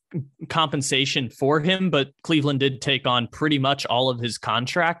of compensation for him, but Cleveland did take on pretty much all of his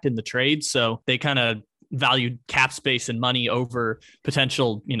contract in the trade. So they kind of valued cap space and money over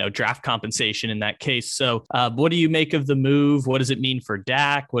potential, draft compensation in that case. So what do you make of the move? What does it mean for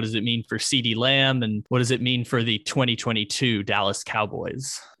Dak? What does it mean for CeeDee Lamb? And what does it mean for the 2022 Dallas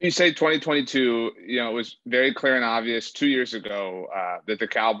Cowboys? You say 2022, it was very clear and obvious 2 years ago that the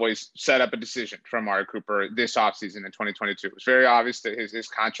Cowboys set up a decision for Amari Cooper this offseason in 2022. It was very obvious that his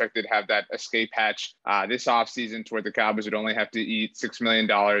contract did have that escape hatch this offseason to where the Cowboys would only have to eat $6 million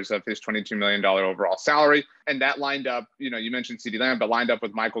of his $22 million overall salary. And that lined up, you mentioned CeeDee Lamb, but lined up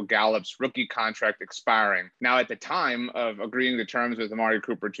with Michael Gallup's rookie contract expiring. Now, at the time of agreeing to terms with Amari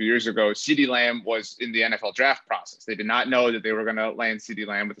Cooper 2 years ago, CeeDee Lamb was in the NFL draft process. They did not know that they were going to land CeeDee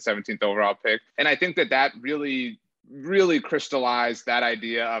Lamb with the 17th overall pick. And I think that really crystallized that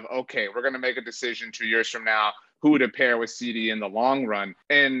idea of, okay, we're going to make a decision 2 years from now who to pair with CD in the long run.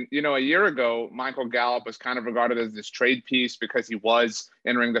 And, a year ago, Michael Gallup was kind of regarded as this trade piece because he was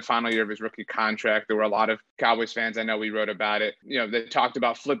entering the final year of his rookie contract. There were a lot of Cowboys fans, I know we wrote about it, they talked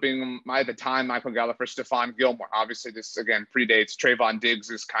about flipping, at the time, Michael Gallup for Stephon Gilmore. Obviously, this, again, predates Trayvon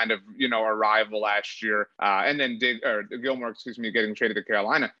Diggs' kind of, arrival last year. And then Gilmore, getting traded to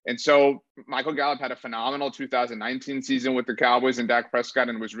Carolina. And so Michael Gallup had a phenomenal 2019 season with the Cowboys and Dak Prescott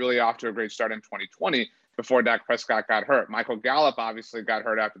and was really off to a great start in 2020. Before Dak Prescott got hurt. Michael Gallup obviously got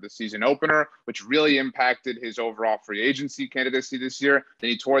hurt after the season opener, which really impacted his overall free agency candidacy this year.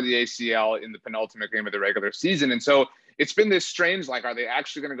 Then he tore the ACL in the penultimate game of the regular season. And so it's been this strange, like, are they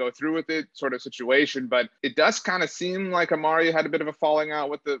actually going to go through with it sort of situation? But it does kind of seem like Amari had a bit of a falling out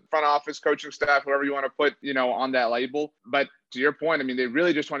with the front office, coaching staff, whoever you want to put, on that label. But to your point, I mean, they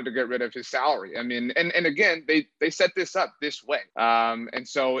really just wanted to get rid of his salary. I mean, and again, they set this up this way. And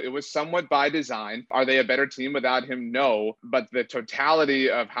so it was somewhat by design. Are they a better team without him? No. But the totality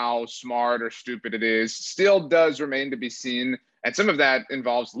of how smart or stupid it is still does remain to be seen. And some of that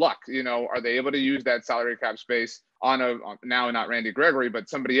involves luck. Are they able to use that salary cap space on now not Randy Gregory, but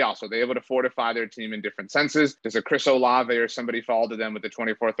somebody else? Are they able to fortify their team in different senses? Does a Chris Olave or somebody fall to them with the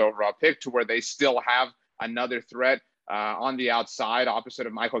 24th overall pick to where they still have another threat on the outside opposite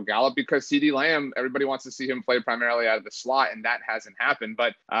of Michael Gallup? Because CeeDee Lamb, everybody wants to see him play primarily out of the slot, and that hasn't happened.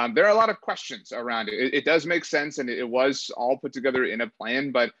 But there are a lot of questions around it. It does make sense, and it was all put together in a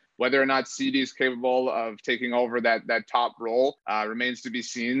plan, but whether or not CeeDee is capable of taking over that top role remains to be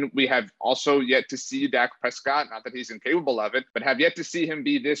seen. We have also yet to see Dak Prescott, not that he's incapable of it, but have yet to see him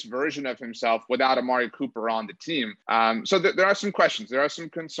be this version of himself without Amari Cooper on the team. So there are some questions. There are some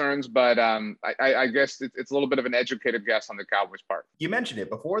concerns, but I guess it's a little bit of an educated guess on the Cowboys' part. You mentioned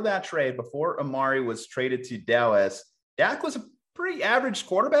it. Before that trade, before Amari was traded to Dallas, Dak was a pretty average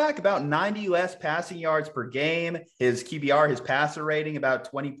quarterback, about 90 less passing yards per game. His QBR, his passer rating, about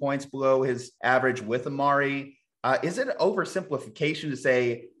 20 points below his average with Amari. Is it an oversimplification to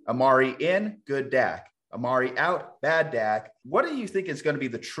say Amari in, good Dak? Amari out, bad Dak? What do you think is going to be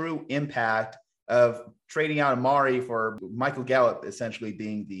the true impact of trading out Amari for Michael Gallup essentially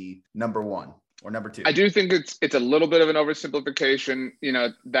being the number one? Or number two? I do think it's a little bit of an oversimplification.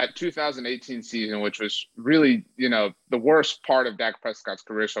 That 2018 season, which was really, the worst part of Dak Prescott's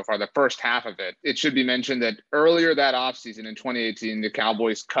career so far, the first half of it. It should be mentioned that earlier that offseason in 2018, the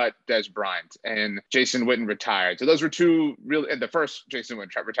Cowboys cut Des Bryant and Jason Witten retired. So those were two really, the first Jason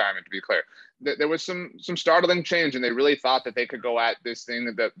Witten retirement, to be clear. There was some startling change, and they really thought that they could go at this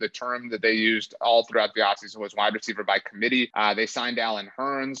thing. The term that they used all throughout the offseason was wide receiver by committee. They signed Allen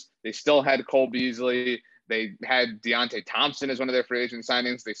Hurns. They still had Cole Beasley. They had Deontay Thompson as one of their free agent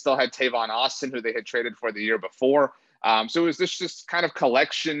signings. They still had Tavon Austin, who they had traded for the year before. So it was this just kind of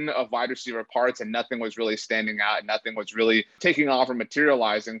collection of wide receiver parts, and nothing was really standing out, and nothing was really taking off or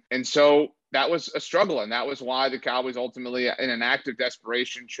materializing. And so that was a struggle, and that was why the Cowboys ultimately, in an act of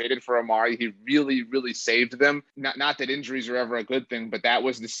desperation, traded for Amari. He really, really saved them. Not that injuries are ever a good thing, but that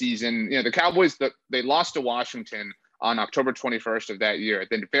was the season. The Cowboys, they lost to Washington on October 21st of that year.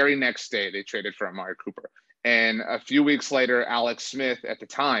 Then the very next day, they traded for Amari Cooper. And a few weeks later, Alex Smith at the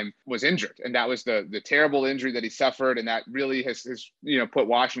time was injured. And that was the terrible injury that he suffered. And that really has put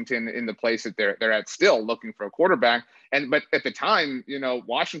Washington in the place that they're at still, looking for a quarterback. But at the time,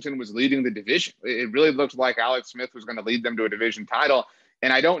 Washington was leading the division. It really looked like Alex Smith was going to lead them to a division title.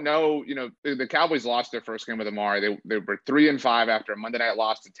 And I don't know, the Cowboys lost their first game with Amari. They were 3-5 after a Monday night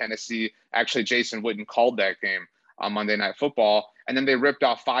loss to Tennessee. Actually, Jason Witten called that game on Monday Night Football. And then they ripped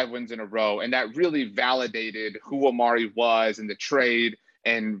off 5 wins in a row. And that really validated who Amari was in the trade,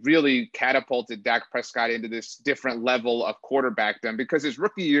 and really catapulted Dak Prescott into this different level of quarterbackdom, because his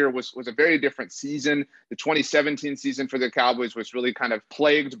rookie year was a very different season. The 2017 season for the Cowboys was really kind of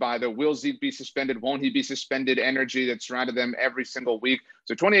plagued by the will Zeke be suspended, won't he be suspended energy that surrounded them every single week.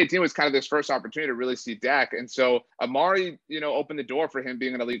 So 2018 was kind of this first opportunity to really see Dak. And so Amari, opened the door for him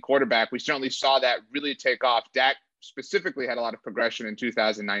being an elite quarterback. We certainly saw that really take off. Dak specifically had a lot of progression in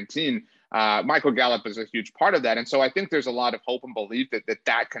 2019. Michael Gallup is a huge part of that. And so I think there's a lot of hope and belief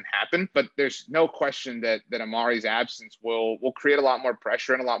that can happen. But there's no question that Amari's absence will create a lot more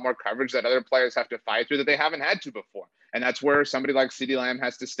pressure and a lot more coverage that other players have to fight through that they haven't had to before. And that's where somebody like CeeDee Lamb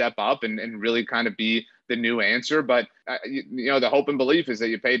has to step up and really kind of be the new answer. But, the hope and belief is that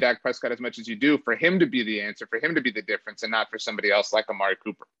you pay Dak Prescott as much as you do for him to be the answer, for him to be the difference, and not for somebody else like Amari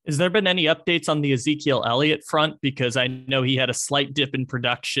Cooper. Has there been any updates on the Ezekiel Elliott front? Because I know he had a slight dip in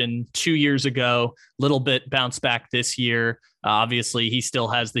production 2 years ago, little bit bounce back this year. Obviously, he still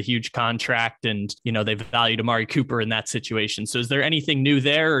has the huge contract, and, they've valued Amari Cooper in that situation. So is there anything new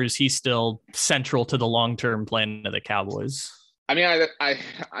there, or is he still central to the long-term plan of the Cowboys? I mean,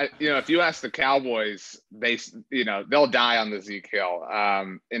 I if you ask the Cowboys, they'll die on the Zeke Hill.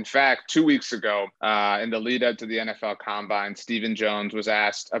 In fact, 2 weeks ago, in the lead up to the NFL Combine, Stephen Jones was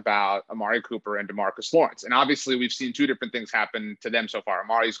asked about Amari Cooper and DeMarcus Lawrence. And obviously, we've seen two different things happen to them so far.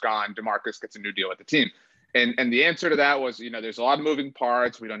 Amari's gone. DeMarcus gets a new deal with the team. And the answer to that was, there's a lot of moving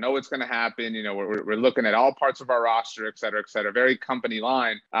parts. We don't know what's going to happen. We're looking at all parts of our roster, et cetera, very company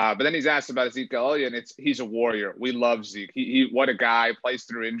line. But then he's asked about Zeke Elliott, and he's a warrior. We love Zeke. He what a guy, plays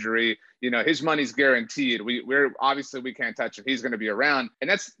through injury. His money's guaranteed. We're obviously, we can't touch it. He's going to be around.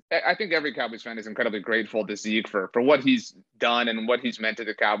 And I think every Cowboys fan is incredibly grateful to Zeke for what he's done and what he's meant to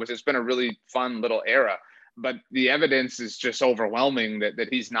the Cowboys. It's been a really fun little era. But the evidence is just overwhelming that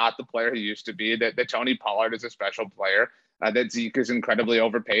he's not the player he used to be, that Tony Pollard is a special player, that Zeke is incredibly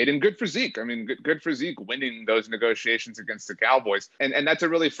overpaid, and good for Zeke. I mean, good for Zeke winning those negotiations against the Cowboys. And that's a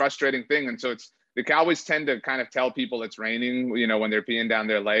really frustrating thing. And so the Cowboys tend to kind of tell people it's raining, when they're peeing down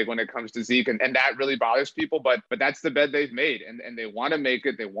their leg when it comes to Zeke. And that really bothers people. But that's the bed they've made. And they want to make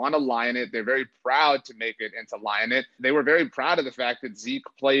it. They want to lie in it. They're very proud to make it and to lie in it. They were very proud of the fact that Zeke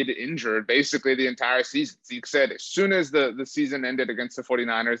played injured basically the entire season. Zeke said as soon as the season ended against the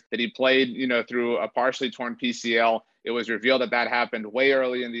 49ers that he played, through a partially torn PCL. It was revealed that happened way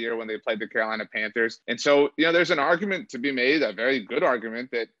early in the year when they played the Carolina Panthers. And so, there's an argument to be made, a very good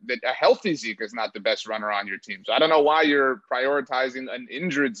argument, that a healthy Zeke is not the best runner on your team. So I don't know why you're prioritizing an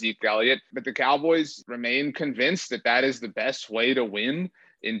injured Zeke Elliott, but the Cowboys remain convinced that is the best way to win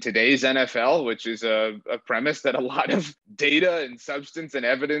in today's NFL, which is a premise that a lot of data and substance and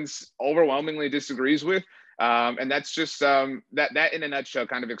evidence overwhelmingly disagrees with. And that's just that in a nutshell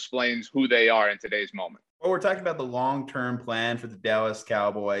kind of explains who they are in today's moment. Well, we're talking about the long-term plan for the Dallas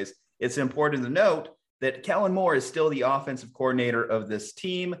Cowboys. It's important to note that Kellen Moore is still the offensive coordinator of this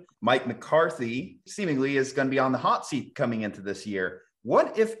team. Mike McCarthy seemingly is going to be on the hot seat coming into this year.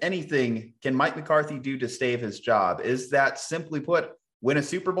 What, if anything, can Mike McCarthy do to save his job? Is that, simply put, win a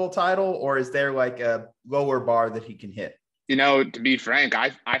Super Bowl title, or is there like a lower bar that he can hit? To be frank,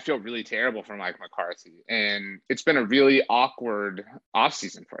 I feel really terrible for Mike McCarthy, and it's been a really awkward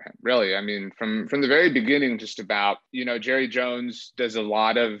offseason for him, really. I mean, from the very beginning, just about, Jerry Jones does a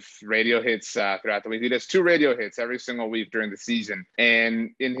lot of radio hits throughout the week. He does 2 radio hits every single week during the season.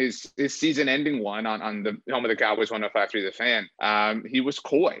 And in his season-ending one on the home of the Cowboys, 105.3 The Fan, he was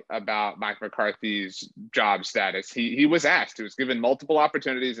coy about Mike McCarthy's job status. He was asked, he was given multiple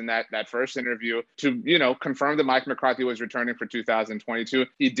opportunities in that first interview to, confirm that Mike McCarthy was returning for 2022.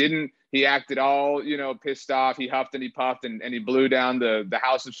 He didn't. He acted all, pissed off. He huffed and he puffed and he blew down the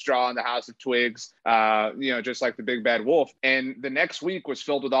house of straw and the house of twigs, just like the big bad wolf. And the next week was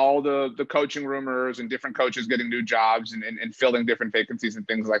filled with all the coaching rumors and different coaches getting new jobs and filling different vacancies and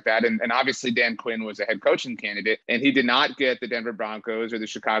things like that. And obviously Dan Quinn was a head coaching candidate, and he did not get the Denver Broncos or the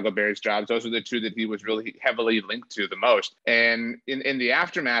Chicago Bears jobs. Those were the 2 that he was really heavily linked to the most. And in the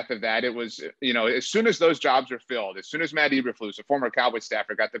aftermath of that, it was, as soon as those jobs were filled, as soon as Matt Eberflus, a former Cowboys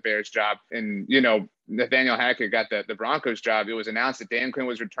staffer, got the Bears job, and Nathaniel Hackett got the Broncos job, it was announced that Dan Quinn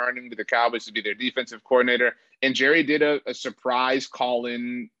was returning to the Cowboys to be their defensive coordinator. And Jerry did a surprise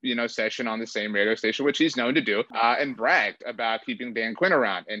call-in, session on the same radio station, which he's known to do, and bragged about keeping Dan Quinn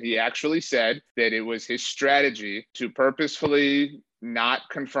around. And he actually said that it was his strategy to purposefully not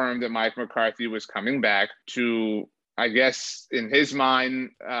confirm that Mike McCarthy was coming back to, I guess, in his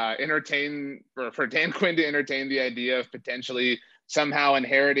mind, for Dan Quinn to entertain the idea of potentially somehow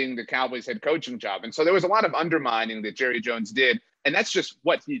inheriting the Cowboys head coaching job. And so there was a lot of undermining that Jerry Jones did. And that's just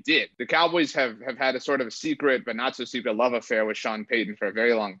what he did. The Cowboys have had a sort of a secret, but not so secret love affair with Sean Payton for a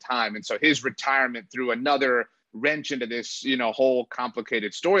very long time. And so his retirement threw another wrench into this, whole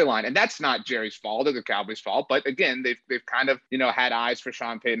complicated storyline. And that's not Jerry's fault or the Cowboys' fault. But again, they've kind of, had eyes for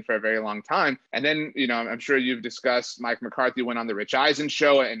Sean Payton for a very long time. And then, I'm sure you've discussed Mike McCarthy went on the Rich Eisen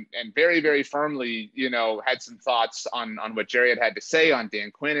show and very, very firmly, had some thoughts on what Jerry had to say on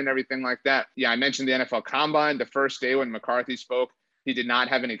Dan Quinn and everything like that. Yeah, I mentioned the NFL Combine. The first day when McCarthy spoke, he did not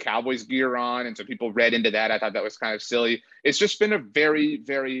have any Cowboys gear on, and so people read into that. I thought that was kind of silly. It's just been a very,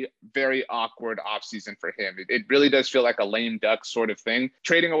 very, very awkward offseason for him. It really does feel like a lame duck sort of thing.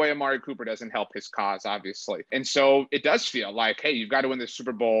 Trading away Amari Cooper doesn't help his cause, obviously. And so it does feel like, hey, you've got to win the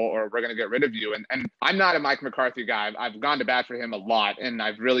Super Bowl or we're going to get rid of you. And I'm not a Mike McCarthy guy. I've gone to bat for him a lot, and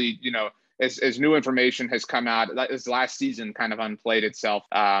I've really, as new information has come out, as last season kind of unplayed itself,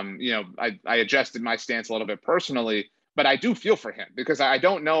 I adjusted my stance a little bit personally. But I do feel for him because I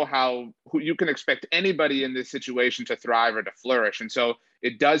don't know who you can expect anybody in this situation to thrive or to flourish. And so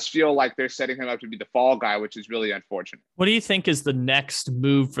it does feel like they're setting him up to be the fall guy, which is really unfortunate. What do you think is the next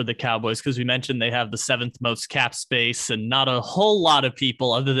move for the Cowboys? Because we mentioned they have the 7th most cap space and not a whole lot of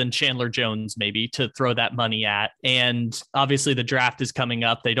people other than Chandler Jones maybe to throw that money at. And obviously the draft is coming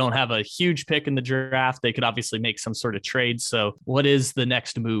up. They don't have a huge pick in the draft. They could obviously make some sort of trade. So what is the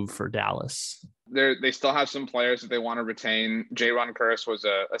next move for Dallas? they still have some players that they want to retain. J-Ron Curse was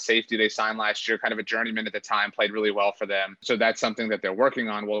a safety they signed last year, kind of a journeyman at the time, played really well for them. So that's something that they're working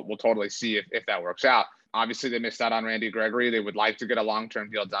on. We'll totally see if that works out. Obviously, they missed out on Randy Gregory. They would like to get a long-term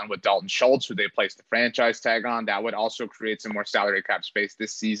deal done with Dalton Schultz, who they placed the franchise tag on. That would also create some more salary cap space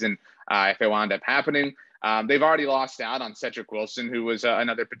this season if it wound up happening. They've already lost out on Cedric Wilson, who was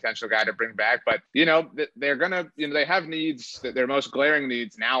another potential guy to bring back. But, they're going to, they have needs. Their most glaring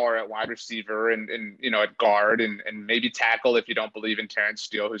needs now are at wide receiver and at guard and maybe tackle if you don't believe in Terrence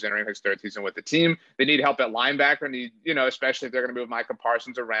Steele, who's entering his third season with the team. They need help at linebacker, especially if they're going to move Micah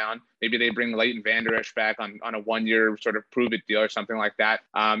Parsons around. Maybe they bring Leighton Vander Esch back on a 1-year sort of prove-it deal or something like that.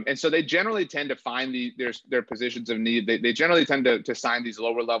 And so they generally tend to find their positions of need. They generally tend to sign these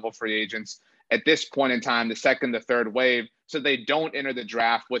lower-level free agents at this point in time, the second, the third wave, so they don't enter the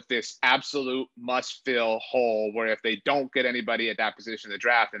draft with this absolute must-fill hole where if they don't get anybody at that position in the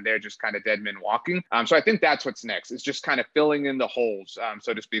draft, then they're just kind of dead men walking. So I think that's what's next. It's just kind of filling in the holes,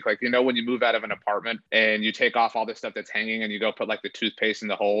 so to speak. Like, when you move out of an apartment and you take off all the stuff that's hanging and you go put like the toothpaste in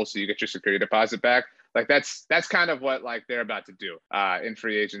the hole so you get your security deposit back. Like that's kind of what like they're about to do in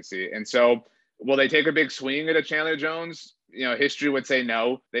free agency. And so will they take a big swing at a Chandler Jones? History would say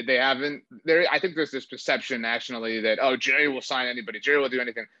no. They haven't. I think there's this perception nationally that, Jerry will sign anybody. Jerry will do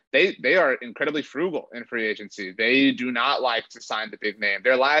anything. They are incredibly frugal in free agency. They do not like to sign the big name.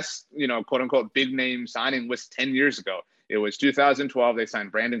 Their last, quote unquote, big name signing was 10 years ago. It was 2012. They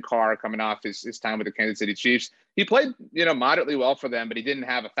signed Brandon Carr coming off his time with the Kansas City Chiefs. He played, moderately well for them, but he didn't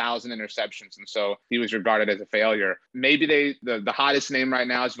have 1,000 interceptions. And so he was regarded as a failure. Maybe the hottest name right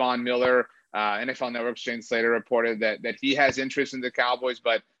now is Von Miller. NFL Network's Shane Slater reported that he has interest in the Cowboys,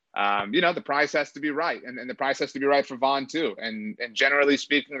 but the price has to be right, and the price has to be right for Vaughn too. And generally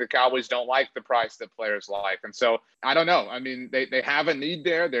speaking, the Cowboys don't like the price that players like, and so I don't know. I mean, they have a need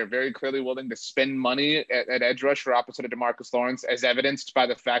there. They're very clearly willing to spend money at edge rush for opposite of DeMarcus Lawrence, as evidenced by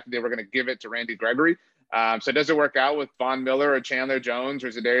the fact that they were going to give it to Randy Gregory. So does it work out with Von Miller or Chandler Jones or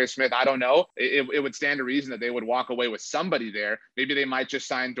Zadarius Smith? I don't know. It would stand to reason that they would walk away with somebody there. Maybe they might just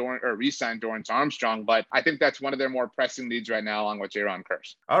re-sign Dorrance Armstrong, but I think that's one of their more pressing needs right now, along with J-Ron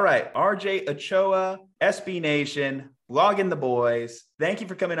Curse. All right, RJ Ochoa, SB Nation, Blogging the Boys. Thank you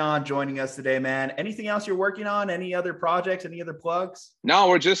for coming on, joining us today, man. Anything else you're working on? Any other projects? Any other plugs? No,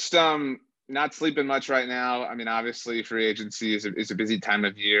 we're just not sleeping much right now. I mean, obviously free agency is a busy time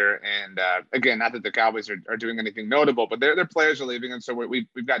of year. And again, not that the Cowboys are doing anything notable, but their players are leaving. And so we've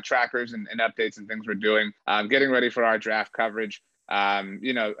got trackers and updates and things we're doing, getting ready for our draft coverage.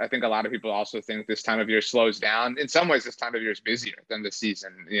 I think a lot of people also think this time of year slows down. In some ways, this time of year is busier than the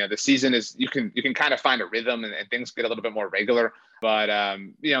season. The season is, you can kind of find a rhythm and things get a little bit more regular. But,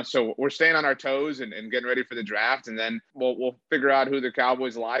 so we're staying on our toes and getting ready for the draft. And then we'll figure out who the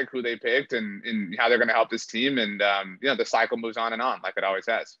Cowboys like, who they picked, and how they're going to help this team. And, the cycle moves on and on like it always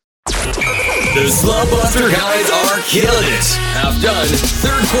has. The Slumpbuster guys are killing it. Half done.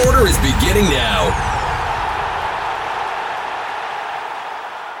 Third quarter is beginning now.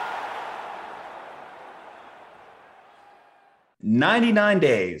 99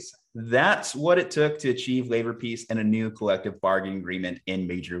 days. That's what it took to achieve labor peace and a new collective bargaining agreement in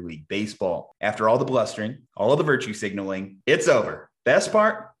Major League Baseball. After all the blustering, all of the virtue signaling, it's over. Best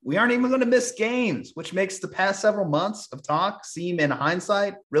part, we aren't even going to miss games, which makes the past several months of talk seem, in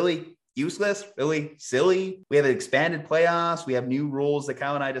hindsight, really useless, really silly. We have expanded playoffs. We have new rules that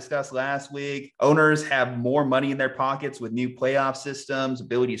Kyle and I discussed last week. Owners have more money in their pockets with new playoff systems,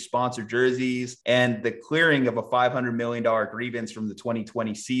 ability to sponsor jerseys, and the clearing of a $500 million grievance from the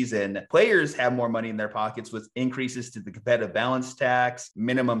 2020 season. Players have more money in their pockets with increases to the competitive balance tax,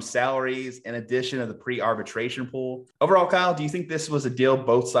 minimum salaries, in addition to the pre-arbitration pool. Overall, Kyle, do you think this was a deal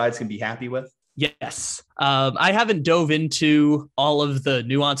both sides can be happy with? Yes. I haven't dove into all of the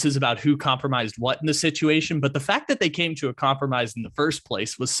nuances about who compromised what in the situation, but the fact that they came to a compromise in the first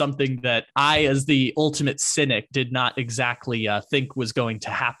place was something that I, as the ultimate cynic, did not exactly think was going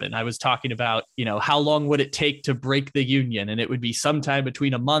to happen. I was talking about, how long would it take to break the union? And it would be sometime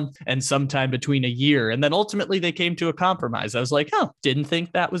between a month and sometime between a year. And then ultimately they came to a compromise. I was like, didn't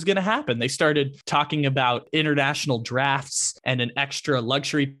think that was going to happen. They started talking about international drafts and an extra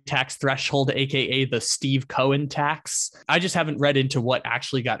luxury tax threshold, aka the Steve Cohen tax. I just haven't read into what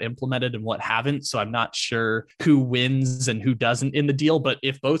actually got implemented and what haven't, so I'm not sure who wins and who doesn't in the deal. But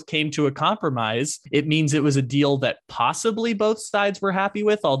if both came to a compromise, it means it was a deal that possibly both sides were happy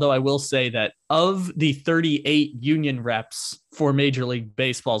with. Although I will say that of the 38 union reps for Major League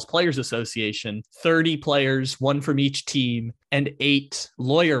Baseball's Players Association, 30 players, one from each team, and 8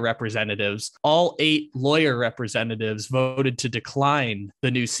 lawyer representatives. All 8 lawyer representatives voted to decline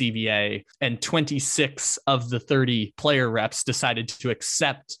the new CBA, and 26 of the 30 player reps decided to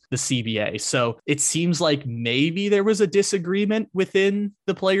accept the CBA. So it seems like maybe there was a disagreement within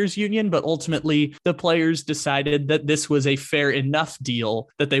the players union, but ultimately the players decided that this was a fair enough deal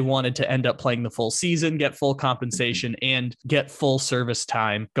that they wanted to end up playing the full season, get full compensation, and get full service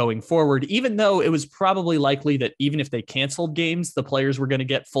time going forward, even though it was probably likely that even if they canceled games, the players were going to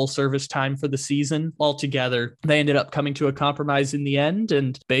get full service time for the season altogether. They ended up coming to a compromise in the end,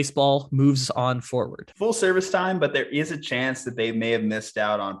 and baseball moves on forward. Full service time, but there is a chance that they may have missed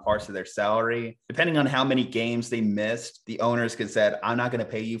out on parts of their salary. Depending on how many games they missed, the owners could said, I'm not going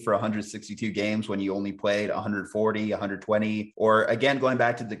to pay you for 162 games when you only played 140, 120, or again, going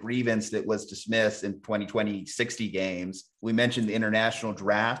back to the grievance that was dismissed in 2020, 60 games. We mentioned the international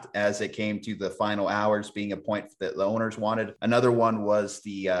draft as it came to the final hours being a point that the owners wanted. Another one was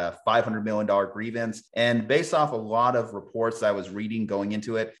the $500 million grievance. And based off a lot of reports I was reading going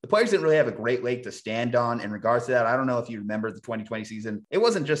into it, the players didn't really have a great leg to stand on in regards to that. I don't know if you remember the 2020 season. It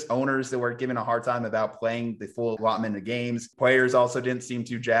wasn't just owners that were given a hard time about playing the full allotment of games. Players also didn't seem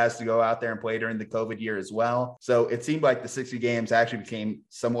too jazzed to go out there and play during the COVID year as well. So it seemed like the 60 games actually became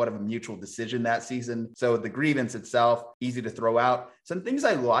somewhat of a mutual decision that season. So the grievance itself, easy to throw out. Some things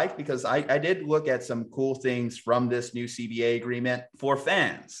I like, because I did look at some cool things from this new CBA agreement for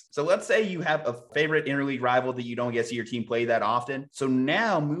fans. So let's say you have a favorite interleague rival that you don't get to see your team play that often. So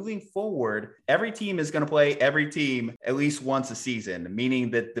now moving forward, every team is going to play every team at least once a season,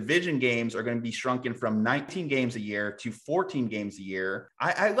 meaning that division games are going to be shrunken from 19 games a year to 14 games a year.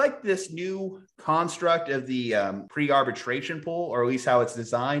 I like this new construct of the pre-arbitration pool, or at least how it's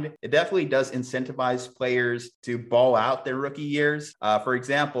designed. It definitely does incentivize players to ball out their rookie years. For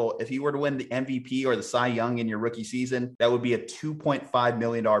example, if you were to win the MVP or the Cy Young in your rookie season, that would be a $2.5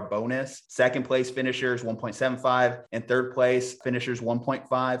 million bonus. Second place finishers, 1.75, and third place finishers,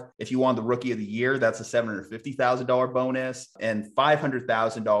 1.5. If you won the rookie of the year, that's a $750,000 bonus, and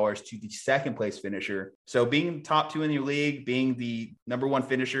 $500,000 to the second place finisher. So being top 2 in your league, being the number 1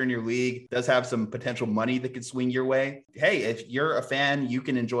 finisher in your league does have some potential money that could swing your way. Hey, if you're a fan, you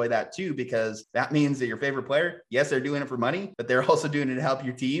can enjoy that too, because that means that your favorite player, yes, they're doing it for money, but they're also doing it to help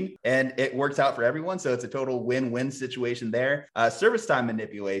your team, and it works out for everyone. So it's a total win-win situation there. Service time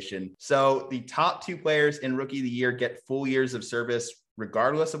manipulation. So the top 2 players in rookie of the year get full years of service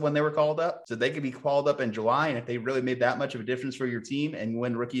regardless of when they were called up. So they could be called up in July, and if they really made that much of a difference for your team and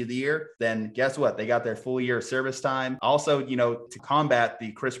win rookie of the year, then guess what? They got their full year of service time. Also, to combat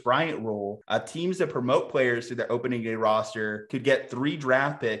the Chris Bryant rule, teams that promote players to their opening day roster could get 3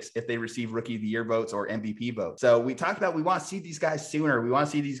 draft picks if they receive rookie of the year votes or MVP votes. So we talked about, we want to see these guys sooner. We want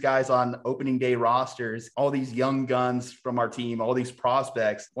to see these guys on opening day rosters, all these young guns from our team, all these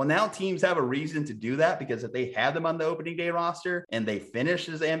prospects. Well, now teams have a reason to do that, because if they had them on the opening day roster and they finish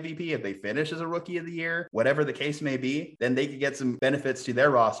as MVP, if they finish as a rookie of the year, whatever the case may be, then they could get some benefits to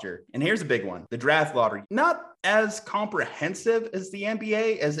their roster. And here's a big one: the draft lottery. Not as comprehensive as the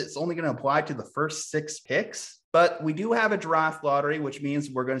NBA, as it's only going to apply to the first 6 picks. But we do have a draft lottery, which means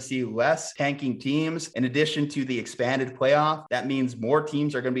we're going to see less tanking teams. In addition to the expanded playoff, that means more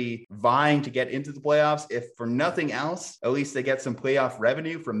teams are going to be vying to get into the playoffs. If for nothing else, at least they get some playoff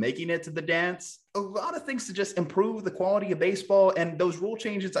revenue from making it to the dance. A lot of things to just improve the quality of baseball. And those rule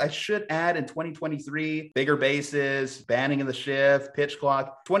changes I should add in 2023, bigger bases, banning of the shift, pitch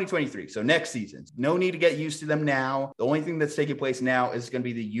clock, 2023. So next season, no need to get used to them now. The only thing that's taking place now is going to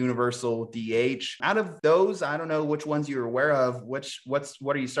be the universal DH. Out of those, I don't know which ones you're aware of. What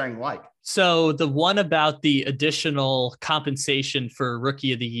are you starting to like? So the one about the additional compensation for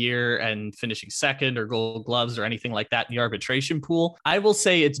rookie of the year and finishing second or gold gloves or anything like that in the arbitration pool, I will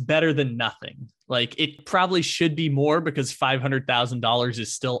say it's better than nothing. Like, it probably should be more, because $500,000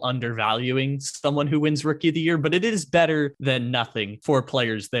 is still undervaluing someone who wins rookie of the year, but it is better than nothing for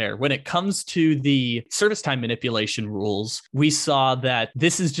players there. When it comes to the service time manipulation rules, we saw that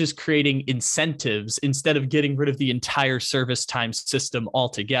this is just creating incentives instead of getting rid of the entire service time system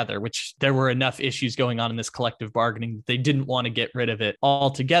altogether, which there were enough issues going on in this collective bargaining that they didn't want to get rid of it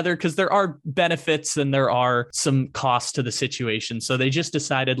altogether, because there are benefits and there are some costs to the situation. So they just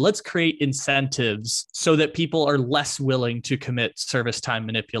decided, let's create incentives so that people are less willing to commit service time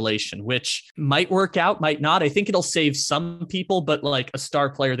manipulation, which might work out, might not. I think it'll save some people, but like a star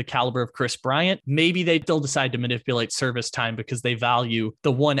player the caliber of Chris Bryant, maybe they still decide to manipulate service time because they value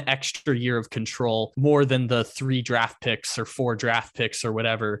the 1 extra year of control more than the 3 draft picks or 4 draft picks or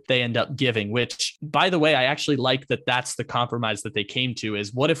whatever they end up up giving, which, by the way, I actually like that that's the compromise that they came to,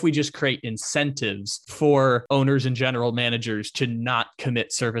 is what if we just create incentives for owners and general managers to not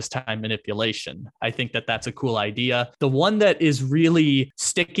commit service time manipulation? I think that that's a cool idea. The one that is really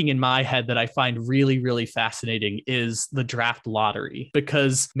sticking in my head that I find really, really fascinating is the draft lottery,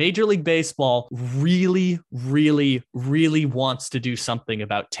 because Major League Baseball really, really, really wants to do something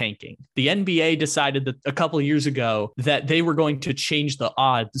about tanking. The NBA decided that a couple of years ago that they were going to change the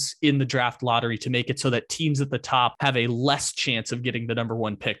odds in the draft lottery to make it so that teams at the top have a less chance of getting the number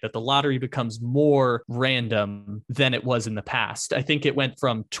one pick, that the lottery becomes more random than it was in the past. I think it went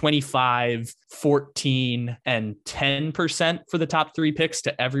from 25, 14, and 10% for the top three picks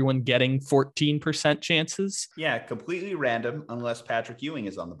to everyone getting 14% chances. Yeah, completely random unless Patrick Ewing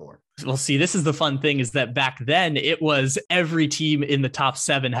is on the board. Well, see, this is the fun thing, is that back then it was every team in the top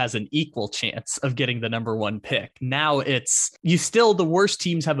 7 has an equal chance of getting the number one pick. Now it's the worst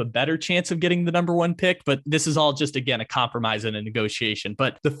teams have a better chance of getting the number one pick, but this is all just, again, a compromise and a negotiation.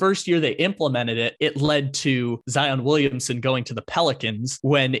 But the first year they implemented it, it led to Zion Williamson going to the Pelicans,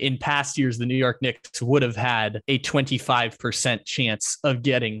 when in past years, the New York Knicks would have had a 25% chance of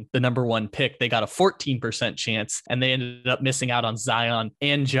getting the number one pick. They got a 14% chance, and they ended up missing out on Zion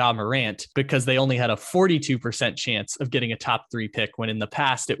and Ja Morant because they only had a 42% chance of getting a top 3 pick, when in the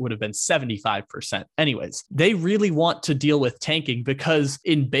past it would have been 75%. Anyways, they really want to deal with tanking because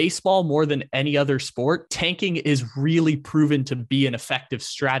in baseball, more than any other sport, tanking is really proven to be an effective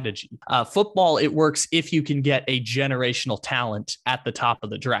strategy. Football, it works if you can get a generational talent at the top of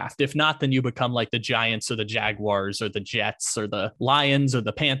the draft. If not, then you become like the Giants or the Jaguars or the Jets or the Lions or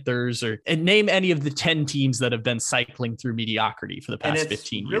the Panthers, and name any of the 10 teams that have been cycling through mediocrity for the past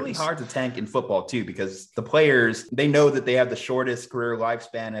 15 years. Really hard to tank in football too, because the players, they know that they have the shortest career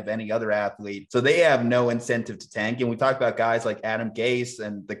lifespan of any other athlete, so they have no incentive to tank. And we talk about guys like Adam Gase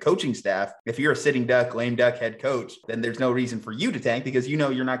and the coaching staff. If you're a sitting duck, lame duck head coach, then there's no reason for you to tank, because you know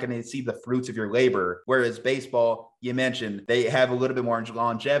you're not going to see the fruits of your labor. Whereas baseball, you mentioned, they have a little bit more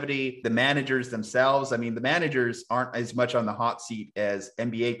longevity. The managers themselves, I mean, the managers aren't as much on the hot seat as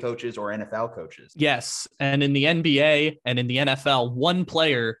NBA coaches or NFL coaches. Yes. And in the NBA and in the NFL, one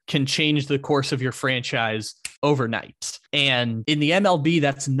player can change the course of your franchise overnight. And in the MLB,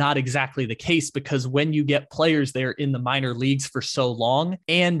 that's not exactly the case, because when you get players there in the minor leagues for so long,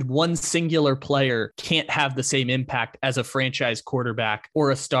 and one singular player can't have the same impact as a franchise quarterback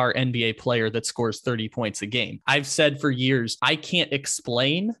or a star NBA player that scores 30 points a game. I've said for years, I can't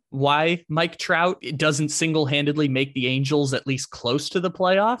explain why Mike Trout doesn't single-handedly make the Angels at least close to the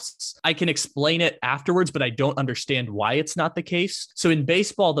playoffs. I can explain it afterwards, but I don't understand why it's not the case. So in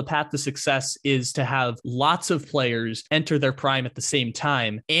baseball, the path to success is to have lots of players enter their prime at the same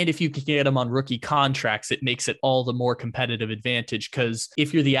time. And if you can get them on rookie contracts, it makes it all the more competitive advantage, because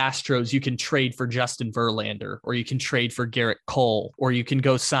if you're the Astros, you can trade for Justin Verlander, or you can trade for Garrett Cole, or you can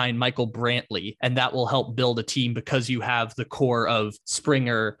go sign Michael Brantley, and that will help build a team because you have the core of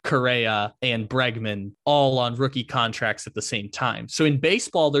Springer, Correa, and Bregman all on rookie contracts at the same time. So in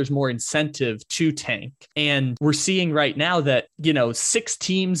baseball, there's more incentive to tank. And we're seeing right now that, 6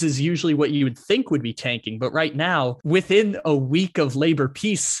 teams is usually what you would think would be tanking. But right now, within a week of labor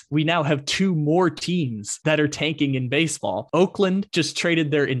peace, we now have 2 more teams that are tanking in baseball. Oakland just traded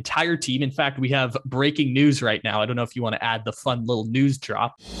their entire team. In fact, we have breaking news right now. I don't know if you want to add the fun little news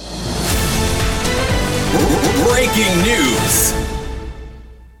drop. Breaking news.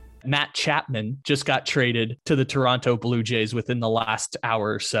 Matt Chapman just got traded to the Toronto Blue Jays within the last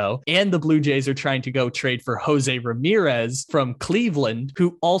hour or so. And the Blue Jays are trying to go trade for Jose Ramirez from Cleveland,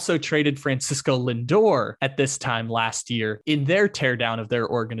 who also traded Francisco Lindor at this time last year in their teardown of their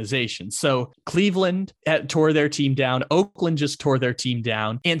organization. So Cleveland tore their team down. Oakland just tore their team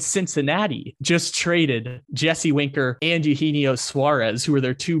down. And Cincinnati just traded Jesse Winker and Eugenio Suarez, who were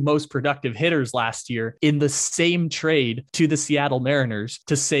their 2 most productive hitters last year, in the same trade to the Seattle Mariners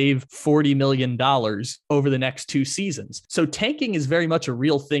to save $40 million over the next 2 seasons. So tanking is very much a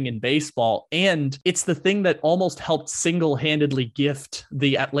real thing in baseball. And it's the thing that almost helped single-handedly gift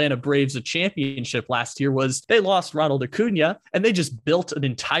the Atlanta Braves a championship last year. Was they lost Ronald Acuna and they just built an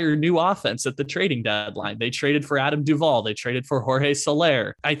entire new offense at the trading deadline. They traded for Adam Duvall. They traded for Jorge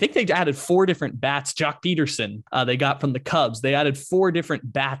Soler. I think they added 4 different bats. Jock Peterson, they got from the Cubs. They added 4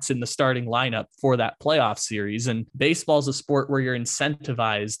 different bats in the starting lineup for that playoff series. And baseball is a sport where you're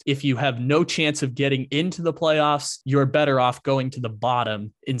incentivized just if you have no chance of getting into the playoffs, you're better off going to the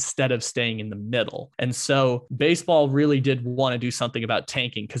bottom instead of staying in the middle. And so baseball really did want to do something about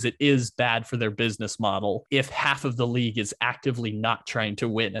tanking because it is bad for their business model if half of the league is actively not trying to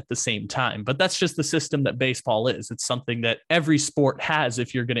win at the same time. But that's just the system that baseball is. It's something that every sport has.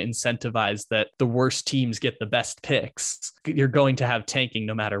 If you're going to incentivize that the worst teams get the best picks, you're going to have tanking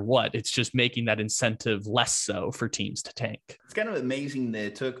no matter what. It's just making that incentive less so for teams to tank. It's kind of amazing that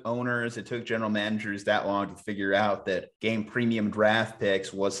it took owners, it took general managers that long to figure out that game premium draft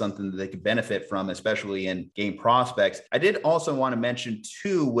picks was something that they could benefit from, especially in game prospects. I did also want to mention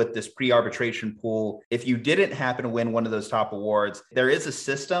too, with this pre-arbitration pool, if you didn't happen to win one of those top awards, there is a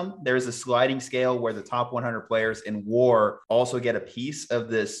system, there is a sliding scale where the top 100 players in WAR also get a piece of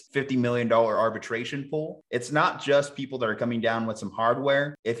this $50 million arbitration pool. It's not just people that are coming down with some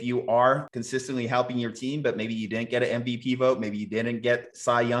hardware. If you are consistently helping your team, but maybe you didn't get an MVP vote, maybe you didn't get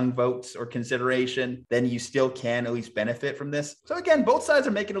Cy Young votes or consideration, then you still can at least benefit from this. So again, both sides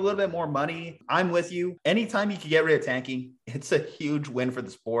are making a little bit more money. I'm with you. Anytime you can get rid of tanking, it's a huge win for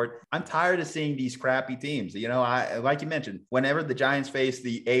the sport. I'm tired of seeing these crappy teams. You know, I like you mentioned, whenever the Giants face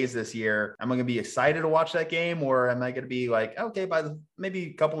the A's this year, am I going to be excited to watch that game, or am I going to be like, okay, maybe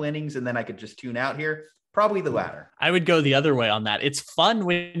a couple innings and then I could just tune out here? Probably the latter. I would go the other way on that. It's fun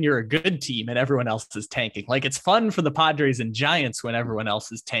when you're a good team and everyone else is tanking. Like, it's fun for the Padres and Giants when everyone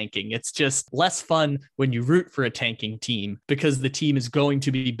else is tanking. It's just less fun when you root for a tanking team because the team is going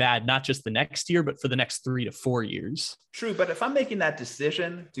to be bad, not just the next year, but for the next 3 to 4 years. True, but if I'm making that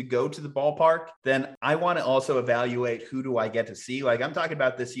decision to go to the ballpark, then I want to also evaluate who do I get to see. Like, I'm talking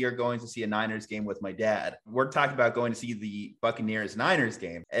about this year going to see a Niners game with my dad. We're talking about going to see the Buccaneers-Niners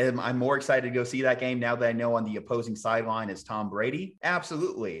game. Am I more excited to go see that game now that I know on the opposing sideline is Tom Brady?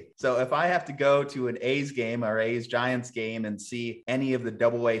 Absolutely. So if I have to go to an A's game or A's-Giants game and see any of the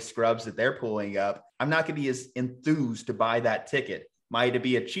AA scrubs that they're pulling up, I'm not going to be as enthused to buy that ticket. Might it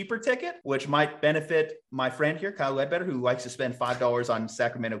be a cheaper ticket, which might benefit my friend here, Kyle Ledbetter, who likes to spend $5 on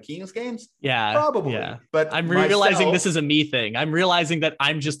Sacramento Kings games? Yeah, probably. Yeah. But I'm realizing this is a me thing. I'm realizing that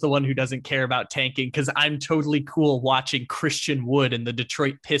I'm just the one who doesn't care about tanking because I'm totally cool watching Christian Wood and the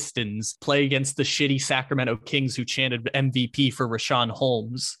Detroit Pistons play against the shitty Sacramento Kings who chanted MVP for Rashawn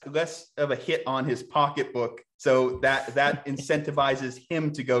Holmes. Less of a hit on his pocketbook. So that incentivizes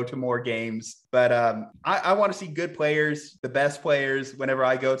him to go to more games. But I want to see good players, the best players, whenever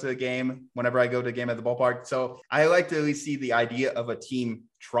I go to a game at the ballpark. So I like to at least see the idea of a team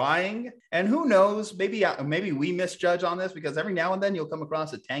trying. And who knows, maybe we misjudge on this because every now and then you'll come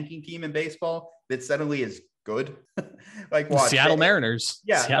across a tanking team in baseball that suddenly is good. Like watch Seattle Mariners.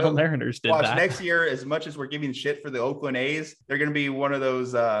 Yeah, Seattle Mariners did that. Next year, as much as we're giving shit for the Oakland A's, they're going to be one of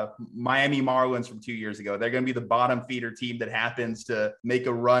those Miami Marlins from 2 years ago. They're going to be the bottom feeder team that happens to make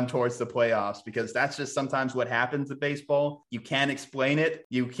a run towards the playoffs because that's just sometimes what happens in baseball. You can't explain it.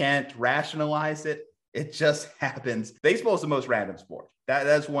 You can't rationalize it. It just happens. Baseball is the most random sport.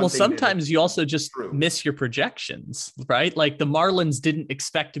 That's one thing. Well, sometimes you also just miss your projections, right? Like the Marlins didn't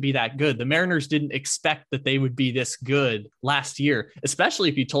expect to be that good. The Mariners didn't expect that they would be this good last year, especially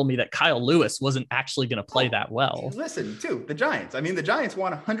if you told me that Kyle Lewis wasn't actually going to play that well. Listen, too, the Giants. I mean, the Giants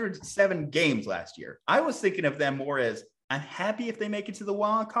won 107 games last year. I was thinking of them more as I'm happy if they make it to the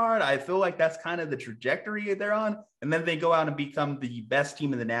wild card. I feel like that's kind of the trajectory they're on. And then they go out and become the best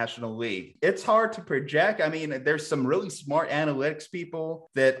team in the National League. It's hard to project. I mean, there's some really smart analytics people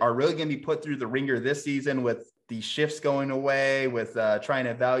that are really going to be put through the ringer this season with the shifts going away, with trying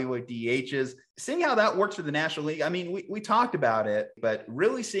to evaluate DHs. Seeing how that works for the National League. I mean, we talked about it, but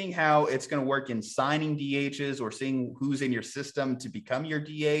really seeing how it's going to work in signing DHs or seeing who's in your system to become your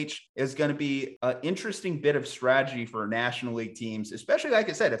DH is going to be an interesting bit of strategy for National League teams, especially, like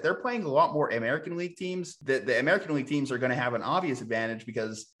I said, if they're playing a lot more American League teams, the American League teams are going to have an obvious advantage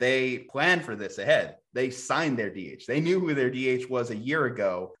because they planned for this ahead. They signed their DH. They knew who their DH was a year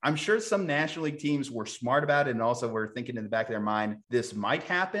ago. I'm sure some National League teams were smart about it and also were thinking in the back of their mind, this might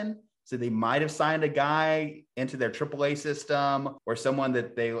happen. So they might have signed a guy into their AAA system or someone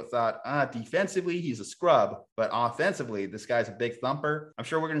that they thought, defensively, he's a scrub, but offensively, this guy's a big thumper. I'm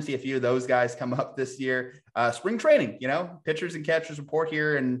sure we're going to see a few of those guys come up this year. Spring training, pitchers and catchers report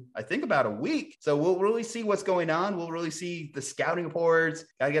here in, I think, about a week. So we'll really see what's going on. We'll really see the scouting reports.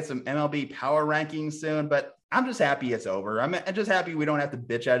 Got to get some MLB power rankings soon, but I'm just happy it's over. I'm just happy we don't have to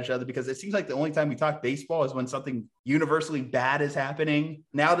bitch at each other because it seems like the only time we talk baseball is when something universally bad is happening.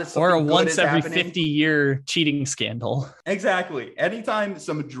 Now that something or a good once is every happening, 50-year cheating scandal. Exactly. Anytime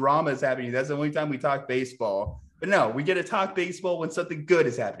some drama is happening, that's the only time we talk baseball. But no, we get to talk baseball when something good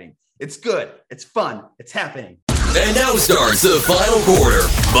is happening. It's good. It's fun. It's happening. And now starts the final quarter.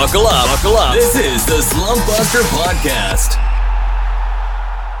 Buckle up. Buckle up. This is the Slumpbuster Podcast.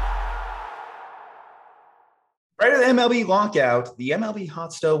 Right at the MLB lockout, the MLB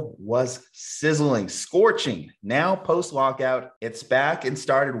hot stove was sizzling, scorching. Now, post-lockout, it's back and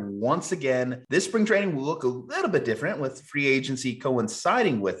started once again. This spring training will look a little bit different with free agency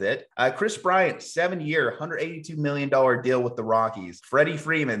coinciding with it. Chris Bryant, 7-year, $182 million deal with the Rockies. Freddie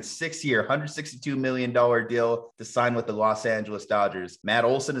Freeman, 6-year, $162 million deal to sign with the Los Angeles Dodgers. Matt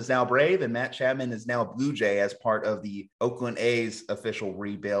Olson is now Brave, and Matt Chapman is now Blue Jay as part of the Oakland A's official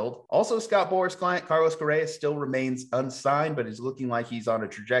rebuild. Also, Scott Boras' client, Carlos Correa, still remains unsigned, but is looking like he's on a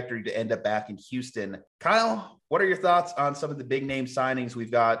trajectory to end up back in Houston. Kyle, what are your thoughts on some of the big name signings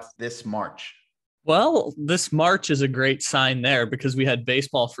we've got this March? Well, this March is a great sign there because we had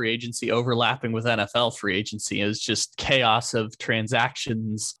baseball free agency overlapping with NFL free agency. It was just chaos of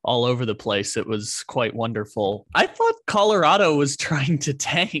transactions all over the place. It was quite wonderful. I thought Colorado was trying to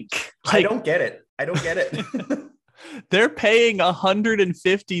tank. I don't get it. They're paying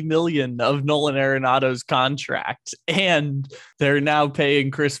 $150 million of Nolan Arenado's contract, and they're now paying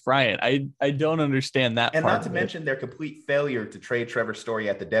Chris Bryant. I don't understand that. And part not to mention their complete failure to trade Trevor Story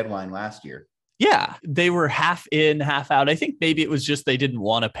at the deadline last year. Yeah, they were half in, half out. I think maybe it was just they didn't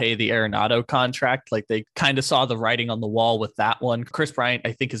want to pay the Arenado contract. Like they kind of saw the writing on the wall with that one. Chris Bryant,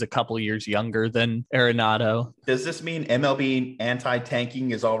 I think, is a couple years younger than Arenado. Does this mean MLB anti-tanking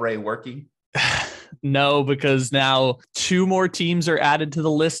is already working? No, because now 2 more teams are added to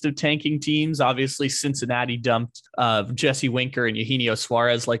the list of tanking teams. Obviously, Cincinnati dumped Jesse Winker and Eugenio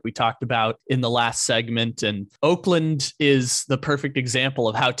Suarez, like we talked about in the last segment. And Oakland is the perfect example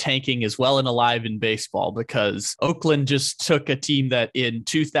of how tanking is well and alive in baseball, because Oakland just took a team that in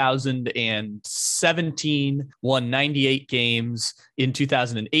 2017 won 98 games. In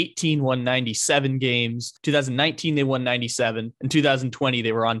 2018, won 97 games. 2019, they won 97. In 2020,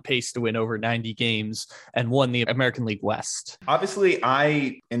 they were on pace to win over 90 games and won the American League West. Obviously,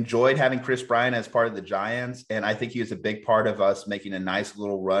 I enjoyed having Chris Bryant as part of the Giants, and I think he was a big part of us making a nice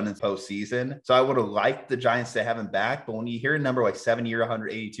little run in postseason. So I would have liked the Giants to have him back, but when you hear a number like 7-year,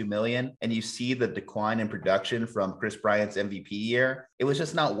 $182 million, and you see the decline in production from Chris Bryant's MVP year, it was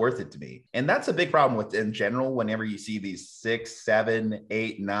just not worth it to me. And that's a big problem with, in general, whenever you see these 6, 7,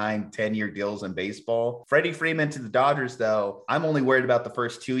 8, 9, 10-year deals in baseball. Freddie Freeman to the Dodgers, though, I'm only worried about the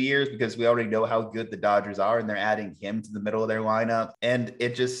first 2 years because we already know how good the Dodgers are, and they're adding him to the middle of their lineup. And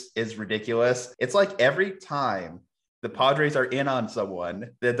it just is ridiculous. It's like every time the Padres are in on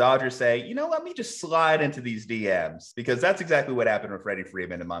someone, the Dodgers say, let me just slide into these DMs, because that's exactly what happened with Freddie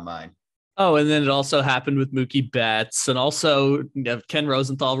Freeman in my mind. Oh, and then it also happened with Mookie Betts. And also Ken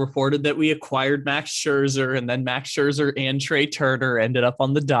Rosenthal reported that we acquired Max Scherzer, and then Max Scherzer and Trey Turner ended up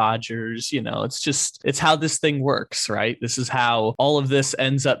on the Dodgers. It's how this thing works, right? This is how all of this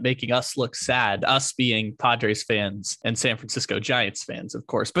ends up making us look sad, us being Padres fans and San Francisco Giants fans, of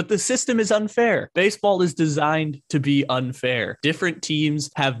course. But the system is unfair. Baseball is designed to be unfair. Different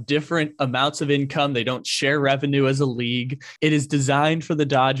teams have different amounts of income. They don't share revenue as a league. It is designed for the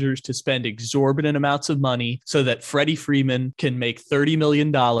Dodgers to spend exorbitant amounts of money so that Freddie Freeman can make $30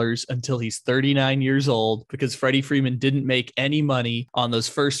 million until he's 39 years old, because Freddie Freeman didn't make any money on those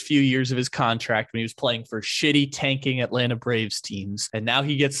first few years of his contract when he was playing for shitty tanking Atlanta Braves teams. And now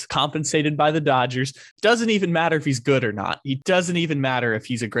he gets compensated by the Dodgers. Doesn't even matter if he's good or not. It doesn't even matter if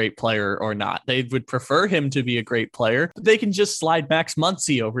he's a great player or not. They would prefer him to be a great player, but they can just slide Max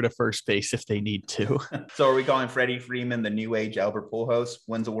Muncy over to first base if they need to. So are we calling Freddie Freeman the new age Albert Pujols?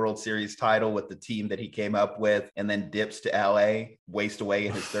 Wins a World Series title with the team that he came up with, and then dips to LA, waste away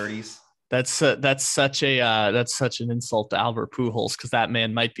in his 30s. That's such an insult to Albert Pujols, because that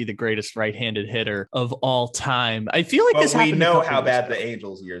man might be the greatest right-handed hitter of all time. I feel like this happened. We know how bad the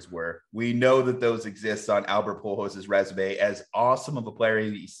Angels years were. We know that those exist on Albert Pujols' resume, as awesome of a player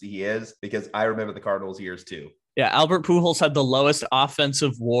he is, because I remember the Cardinals years too. Yeah, Albert Pujols had the lowest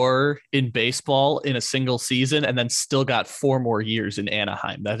offensive WAR in baseball in a single season, and then still got 4 more years in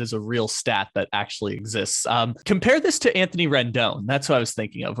Anaheim. That is a real stat that actually exists. Compare this to Anthony Rendon. That's what I was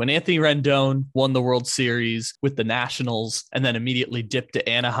thinking of. When Anthony Rendon won the World Series with the Nationals and then immediately dipped to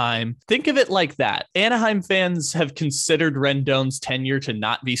Anaheim, think of it like that. Anaheim fans have considered Rendon's tenure to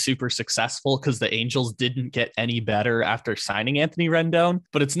not be super successful because the Angels didn't get any better after signing Anthony Rendon,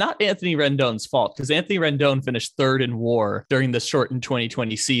 but it's not Anthony Rendon's fault, because Anthony Rendon finished finished third in WAR during the shortened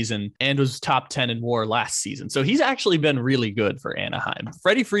 2020 season and was top 10 in WAR last season. So he's actually been really good for Anaheim.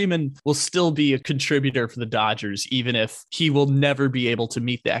 Freddie Freeman will still be a contributor for the Dodgers, even if he will never be able to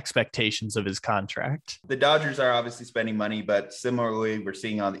meet the expectations of his contract. The Dodgers are obviously spending money, but similarly, we're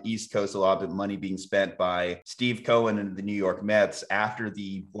seeing on the East Coast a lot of money being spent by Steve Cohen and the New York Mets. After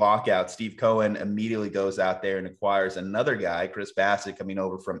the lockout, Steve Cohen immediately goes out there and acquires another guy, Chris Bassett, coming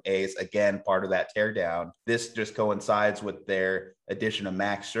over from A's. Again, part of that teardown. This just coincides with their addition of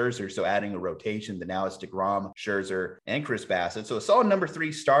Max Scherzer, so adding a rotation that now is DeGrom, Scherzer, and Chris Bassett. So a solid number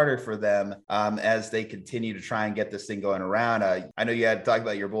 3 starter for them as they continue to try and get this thing going around. I know you had to talk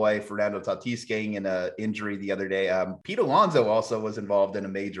about your boy Fernando Tatis getting an injury the other day. Pete Alonso also was involved in a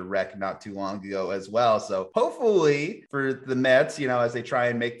major wreck not too long ago as well. So hopefully for the Mets, as they try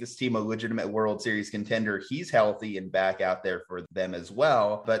and make this team a legitimate World Series contender, he's healthy and back out there for them as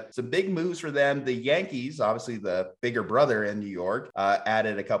well. But some big moves for them. The Yankees, obviously the bigger brother in New York,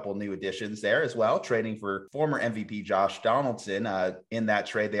 added a couple new additions there as well, trading for former MVP Josh Donaldson. In that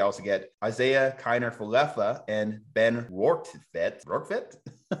trade, they also get Isaiah Kiner-Falefa and Ben Rortvedt.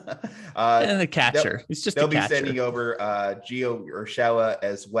 And the catcher. He's just they'll a catcher. Be sending over Gio Urshela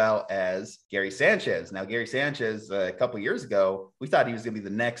as well as Gary Sanchez. Now, Gary Sanchez, a couple years ago, we thought he was going to be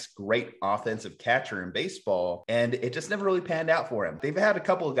the next great offensive catcher in baseball, and it just never really panned out for him. They've had a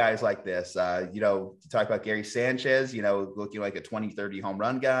couple of guys like this, to talk about Gary Sanchez, looking like a 20-30 home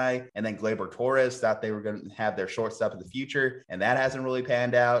run guy, and then Gleyber Torres thought they were going to have their shortstop in the future, and that hasn't really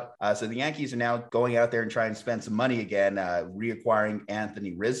panned out. So the Yankees are now going out there and trying to spend some money again, reacquiring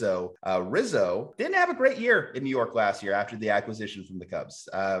Anthony Rizzo. Rizzo didn't have a great year in New York last year after the acquisition from the Cubs.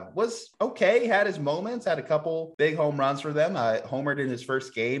 Was okay, had his moments, had a couple big home runs for them. Homered in his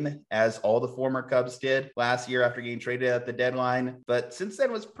first game, as all the former Cubs did last year after getting traded at the deadline. But since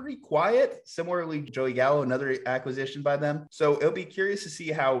then was pretty quiet. Similarly, Joey Gallo, another acquisition by them. So it'll be curious to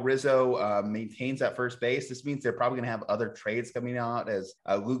see how Rizzo maintains at first base. This means they're probably going to have other trades coming out, as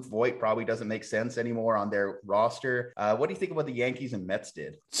Luke Voit probably doesn't make sense anymore on their roster. What do you think about the Yankees and Mets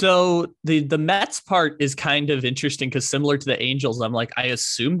did? So the Mets part is kind of interesting because similar to the Angels, I'm like, I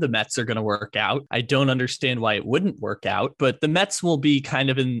assume the Mets are going to work out. I don't understand why it wouldn't work out, but the Mets will be kind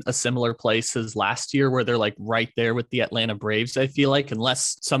of in a similar place as last year where they're like right there with the Atlanta Braves, I feel like,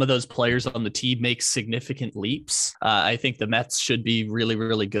 unless some of those players on the team make significant leaps. I think the Mets should be really,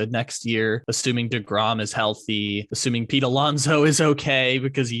 really good next year, assuming DeGrom is healthy, assuming Pete Alonso is okay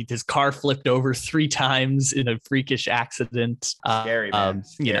because his car flipped over 3 times in a freakish accident. Scary, man.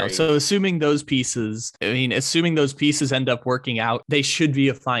 Scary. So assuming those pieces end up working out, they should be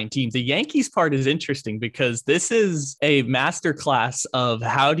a fine team. The Yankees part is interesting because this is a masterclass of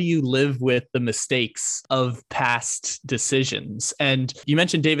how do you live with the mistakes of past decisions. And you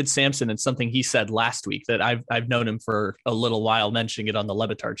mentioned David Sampson and something he said last week that I've known him for a little while, mentioning it on the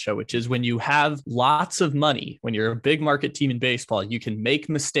Levitard show, which is when you have lots of money, when you're a big market team in baseball, you can make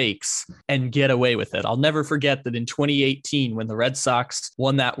mistakes and get away with it. I'll never forget that in 2018, when the Red Sox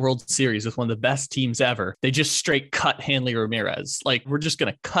won that World Series with one of the best teams ever, they just straight cut Hanley Ramirez. Like, we're just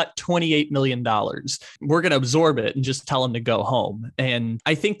going to cut $28 million. We're going to absorb it and just tell him to go home. And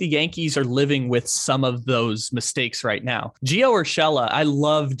I think the Yankees are living with some of those mistakes right now. Gio Urshela, I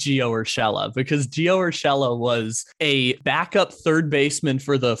love Gio Urshela because Gio Urshela was a backup third baseman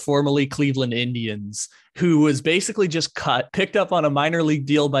for the formerly Cleveland Indians, who was basically just picked up on a minor league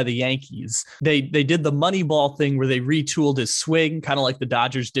deal by the Yankees. They did the Moneyball thing where they retooled his swing, kind of like the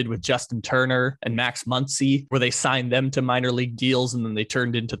Dodgers did with Justin Turner and Max Muncy, where they signed them to minor league deals and then they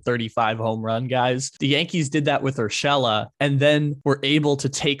turned into 35 home run guys. The Yankees did that with Urshela and then were able to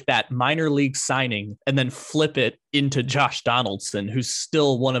take that minor league signing and then flip it into Josh Donaldson, who's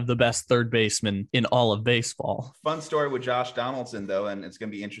still one of the best third basemen in all of baseball. Fun story with Josh Donaldson, though, and it's going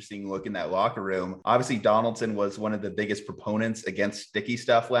to be interesting to look in that locker room. Obviously, Donaldson was one of the biggest proponents against sticky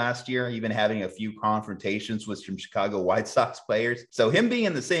stuff last year, even having a few confrontations with some Chicago White Sox players. So him being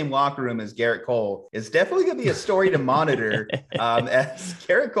in the same locker room as Garrett Cole is definitely going to be a story to monitor, as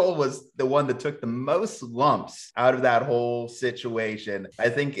Garrett Cole was the one that took the most lumps out of that whole situation. I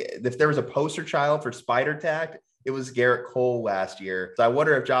think if there was a poster child for Spider Tack, it was Garrett Cole last year. So I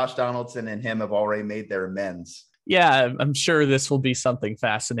wonder if Josh Donaldson and him have already made their amends. Yeah, I'm sure this will be something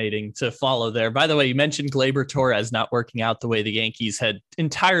fascinating to follow there. By the way, you mentioned Gleyber Torres not working out the way the Yankees had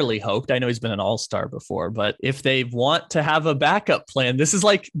entirely hoped. I know he's been an all-star before, but if they want to have a backup plan, this is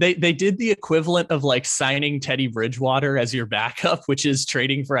like they did the equivalent of like signing Teddy Bridgewater as your backup, which is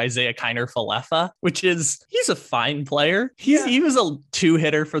trading for Isaiah Kiner-Falefa, which is he's a fine player. He was a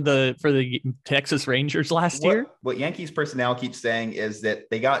 2-hitter for the Texas Rangers last year. What Yankees personnel keeps saying is that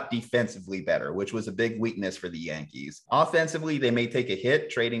they got defensively better, which was a big weakness for the Yankees. Offensively, they may take a hit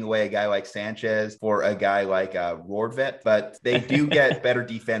trading away a guy like Sanchez for a guy like Rortvedt, but they do get better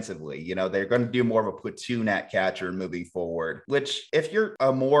defensively. You know, they're going to do more of a platoon at catcher moving forward, which if you're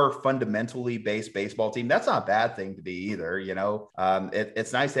a more fundamentally based baseball team, that's not a bad thing to be either. You know,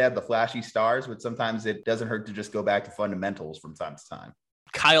 it's nice to have the flashy stars, but sometimes it doesn't hurt to just go back to fundamentals from time to time.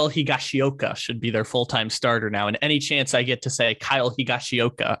 Kyle Higashioka should be their full-time starter now. And any chance I get to say Kyle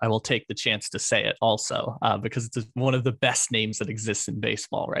Higashioka, I will take the chance to say it also because it's one of the best names that exists in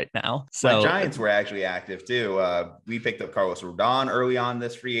baseball right now. So my Giants were actually active too. We picked up Carlos Rodon early on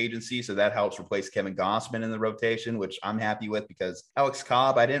this free agency, so that helps replace Kevin Gossman in the rotation, which I'm happy with because Alex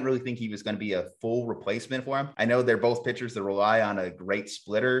Cobb, I didn't really think he was going to be a full replacement for him. I know they're both pitchers that rely on a great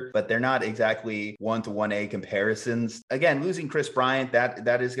splitter, but they're not exactly 1-to-1A comparisons. Again, losing Chris Bryant,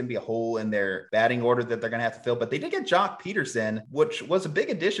 that is going to be a hole in their batting order that they're going to have to fill. But they did get Jock Peterson, which was a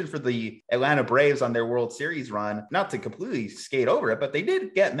big addition for the Atlanta Braves on their World Series run. Not to completely skate over it, but they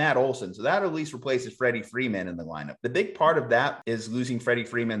did get Matt Olson. So that at least replaces Freddie Freeman in the lineup. The big part of that is losing Freddie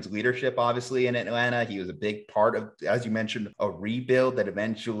Freeman's leadership, obviously, in Atlanta. He was a big part of, as you mentioned, a rebuild that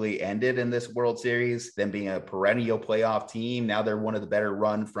eventually ended in this World Series, them being a perennial playoff team. Now they're one of the better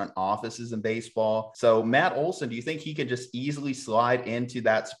run front offices in baseball. So Matt Olson, do you think he could just easily slide into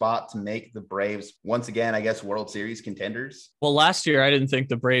that spot to make the Braves once again, I guess, World Series contenders? Well, last year I didn't think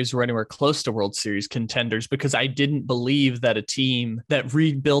the Braves were anywhere close to World Series contenders because I didn't believe that a team that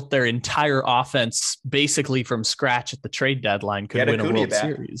rebuilt their entire offense basically from scratch at the trade deadline could win a World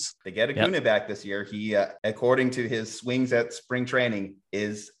Series. They get Acuna back this year. He, according to his swings at spring training,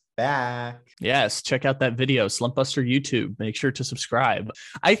 is back. Yes, check out that video, Slumpbuster YouTube. Make sure to subscribe.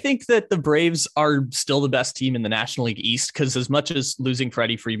 I think that the Braves are still the best team in the National League East because as much as losing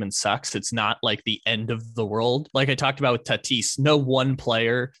Freddie Freeman sucks, it's not like the end of the world. Like I talked about with Tatis, no one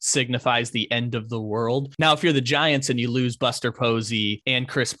player signifies the end of the world. Now, if you're the Giants and you lose Buster Posey and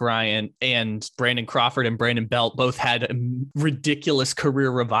Chris Bryant and Brandon Crawford and Brandon Belt both had ridiculous career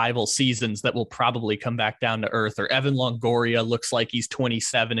revival seasons that will probably come back down to earth, or Evan Longoria looks like he's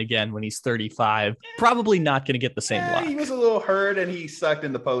 27 again when he's 35, probably not going to get the same luck. He was a little hurt and he sucked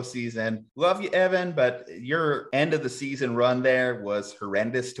in the postseason. Love you, Evan, but your end of the season run there was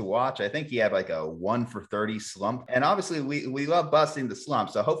horrendous to watch. I think he had like a 1-for-30 slump. And obviously we love busting the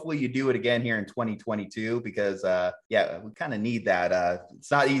slump. So hopefully you do it again here in 2022 because we kind of need that.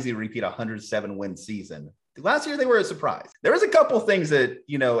 It's not easy to repeat a 107-win season. Last year, they were a surprise. There was a couple things that,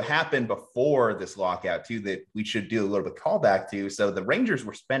 happened before this lockout, too, that we should do a little bit callback to. So the Rangers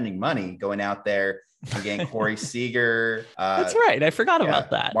were spending money going out there and getting Corey Seager. That's right. I forgot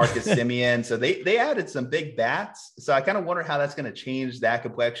about that. Marcus Semien. So they added some big bats. So I kind of wonder how that's going to change that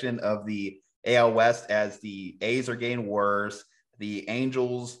complexion of the AL West as the A's are getting worse. The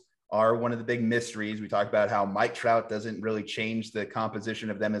Angels are one of the big mysteries. We talked about how Mike Trout doesn't really change the composition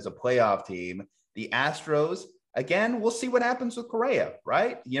of them as a playoff team. The Astros, again, we'll see what happens with Correa,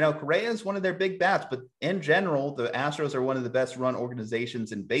 right? Correa is one of their big bats, but in general, the Astros are one of the best run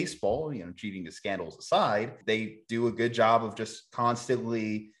organizations in baseball, cheating scandals aside. They do a good job of just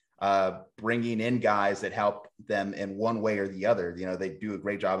constantly bringing in guys that help them in one way or the other. They do a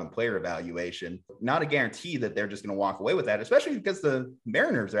great job in player evaluation. Not a guarantee that they're just going to walk away with that, especially because the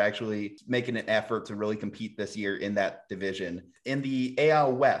Mariners are actually making an effort to really compete this year in that division. In the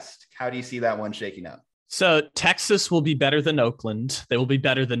AL West, how do you see that one shaking up? So Texas will be better than Oakland. They will be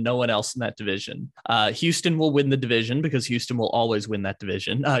better than no one else in that division. Houston will win the division because Houston will always win that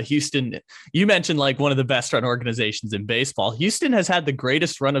division. Houston, you mentioned like one of the best run organizations in baseball. Houston has had the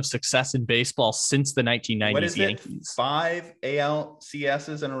greatest run of success in baseball since the 1990s what is Yankees. It? 5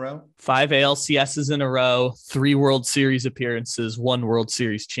 ALCSs in a row? 5 ALCSs in a row, 3 World Series appearances, 1 World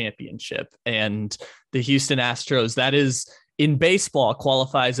Series championship. And the Houston Astros, that is, in baseball,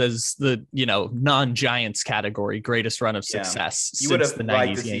 qualifies as the non-Giants category greatest run of success. You would have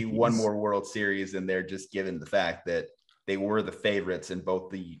liked to see Yankees. one more World Series in there, just given the fact that they were the favorites in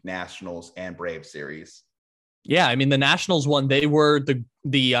both the Nationals and Braves series. Yeah, I mean the Nationals won. They were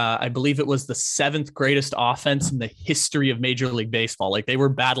the I believe it was the 7th greatest offense in the history of Major League Baseball. Like they were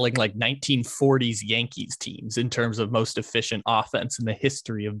battling like 1940s Yankees teams in terms of most efficient offense in the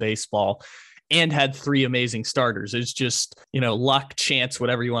history of baseball. and had 3 amazing starters. It's just, luck, chance,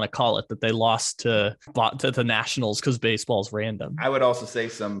 whatever you want to call it, that they lost to the Nationals because baseball's random. I would also say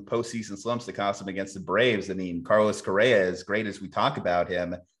some postseason slumps that cost him against the Braves. I mean, Carlos Correa, as great as we talk about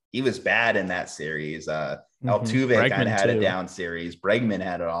him, he was bad in that series. Altuve kind of had a down series. Bregman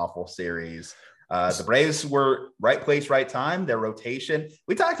had an awful series. The Braves were right place, right time. Their rotation,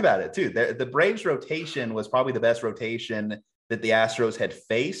 we talked about it too. The Braves rotation was probably the best rotation that the Astros had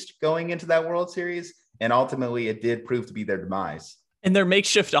faced going into that World Series. And ultimately it did prove to be their demise. And their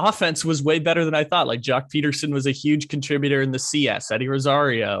makeshift offense was way better than I thought. Like Jock Peterson was a huge contributor in the CS. Eddie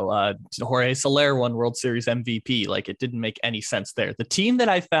Rosario, Jorge Soler won World Series MVP. Like it didn't make any sense there. The team that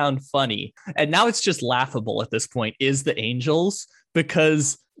I found funny, and now it's just laughable at this point, is the Angels,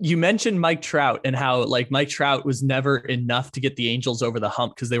 because you mentioned Mike Trout and how Mike Trout was never enough to get the Angels over the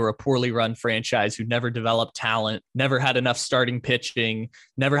hump because they were a poorly run franchise who never developed talent, never had enough starting pitching,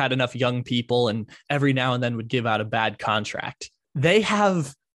 never had enough young people, and every now and then would give out a bad contract. They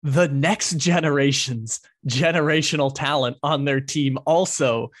have the next generational talent on their team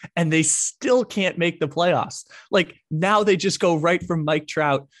also, and they still can't make the playoffs. Like now they just go right from Mike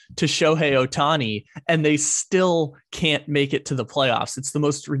Trout to Shohei Ohtani, and they still can't make it to the playoffs. It's the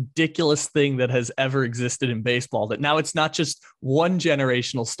most ridiculous thing that has ever existed in baseball, that now it's not just one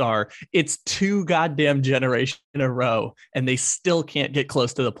generational star, it's 2 goddamn generations in a row, and they still can't get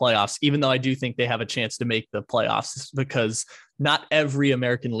close to the playoffs, even though I do think they have a chance to make the playoffs, because not every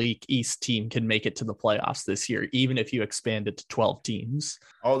American League East team can make it to the playoffs this year, even if you expand it to 12 teams.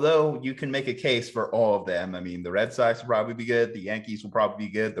 Although you can make a case for all of them. I mean, the Red Sox will probably be good. The Yankees will probably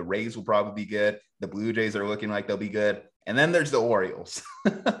be good. The Rays will probably be good. The Blue Jays are looking like they'll be good. And then there's the Orioles.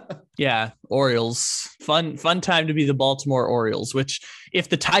 Yeah, Orioles. Fun time to be the Baltimore Orioles, which if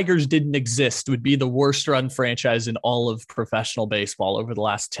the Tigers didn't exist would be the worst run franchise in all of professional baseball over the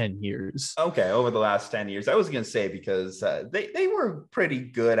last 10 years. Okay, over the last 10 years. I was going to say because they were pretty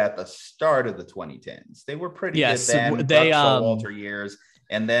good at the start of the 2010s. They were pretty good then. They Walter years.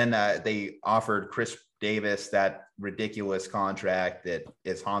 And then they offered Chris Davis that ridiculous contract that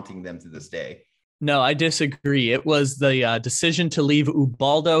is haunting them to this day. No, I disagree. It was the decision to leave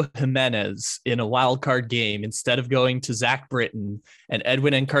Ubaldo Jimenez in a wild card game instead of going to Zach Britton, and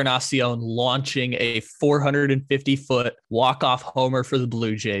Edwin Encarnacion launching a 450-foot walk-off homer for the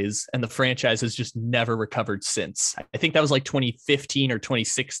Blue Jays, and the franchise has just never recovered since. I think that was like 2015 or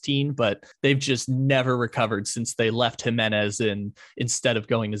 2016, but they've just never recovered since they left Jimenez instead of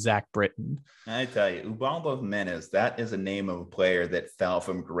going to Zach Britton. I tell you, Ubaldo Jimenez, that is a name of a player that fell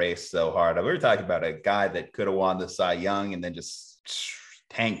from grace so hard. We were talking about a guy that could have won the Cy Young and then just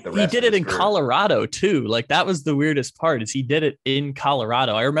tanked the rest. He did it in Colorado too. Like that was the weirdest part, is he did it in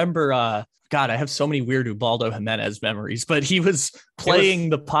Colorado. I remember, I have so many weird Ubaldo Jimenez memories, but he was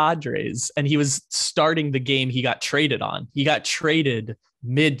playing the Padres and he was starting the game he got traded on. He got traded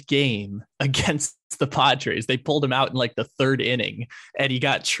mid-game against the Padres. They pulled him out in like the 3rd inning and he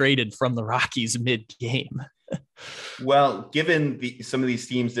got traded from the Rockies mid-game. Well, given some of these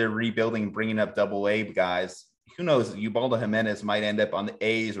teams they're rebuilding, bringing up AA guys, who knows? Ubaldo Jimenez might end up on the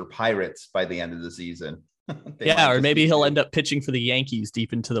A's or Pirates by the end of the season. Yeah, or maybe he'll end up pitching for the Yankees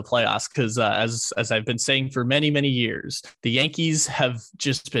deep into the playoffs, because as I've been saying for many, many years, the Yankees have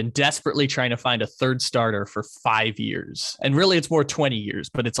just been desperately trying to find a third starter for 5 years. And really, it's more 20 years,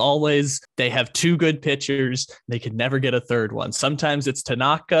 but it's always they have 2 good pitchers. They could never get a third one. Sometimes it's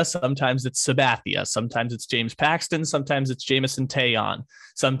Tanaka, sometimes it's Sabathia, sometimes it's James Paxton, sometimes it's Jameson Taillon,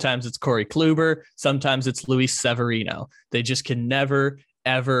 sometimes it's Corey Kluber, sometimes it's Luis Severino. They just can never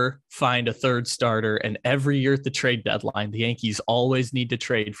ever find a third starter, and every year at the trade deadline the Yankees always need to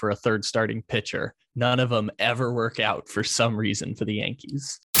trade for a third starting pitcher. None of them ever work out for some reason for the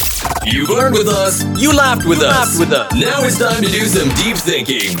Yankees. You learned with us. You laughed with us. Now it's time to do some deep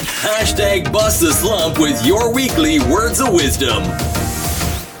thinking. Hashtag Bust the Slump with your weekly Words of Wisdom.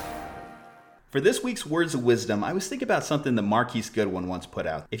 For this week's Words of Wisdom, I was thinking about something that Marquise Goodwin once put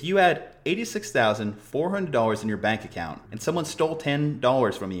out. If you had $86,400 in your bank account and someone stole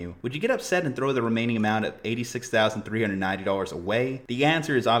 $10 from you, would you get upset and throw the remaining amount of $86,390 away? The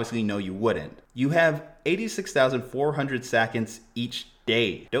answer is obviously no, you wouldn't. You have 86,400 seconds each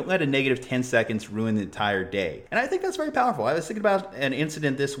day. Don't let a negative 10 seconds ruin the entire day. And I think that's very powerful. I was thinking about an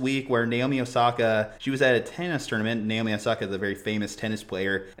incident this week where Naomi Osaka, she was at a tennis tournament. Naomi Osaka is a very famous tennis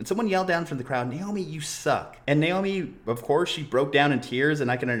player, and someone yelled down from the crowd, "Naomi, you suck." And Naomi, of course, she broke down in tears, and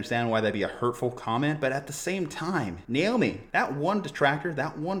I can understand why that'd be a hurtful comment, but at the same time, Naomi, that one detractor,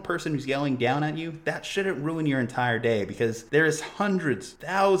 that one person who's yelling down at you, that shouldn't ruin your entire day, because there's hundreds,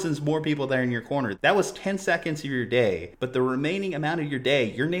 thousands more people there in your corner. That was 10 seconds of your day, but the remaining amount of your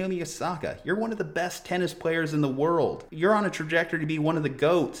day. You're Naomi Osaka. You're one of the best tennis players in the world. You're on a trajectory to be one of the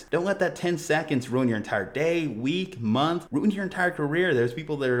GOATs. Don't let that 10 seconds ruin your entire day, week, month, ruin your entire career. There's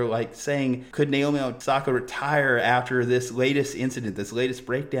people that are like saying, could Naomi Osaka retire after this latest incident, this latest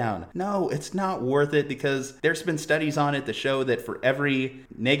breakdown? No, it's not worth it, because there's been studies on it that show that for every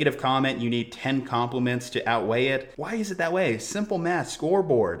negative comment, you need 10 compliments to outweigh it. Why is it that way? Simple math,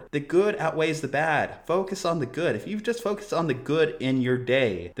 scoreboard. The good outweighs the bad. Focus on the good. If you've just focused on the good in your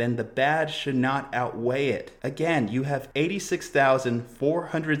day, then the bad should not outweigh it. Again, you have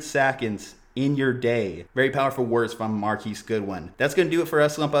 86,400 seconds in your day. Very powerful words from Marquise Goodwin. That's going to do it for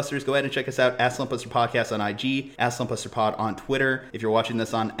us, Slumpbusters. Go ahead and check us out at Slumpbuster Podcast on IG, at Slumpbuster Pod on Twitter. If you're watching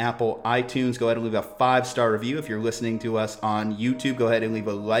this on Apple iTunes, go ahead and leave a 5-star review. If you're listening to us on YouTube, go ahead and leave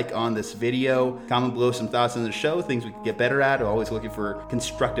a like on this video. Comment below some thoughts on the show, things we could get better at. We're always looking for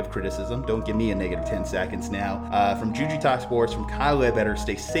constructive criticism. Don't give me a negative 10 seconds now. From Juju Talk Sports, from Kyle Ledbetter,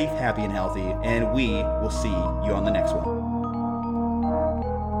 stay safe, happy, and healthy, and we will see you on the next one.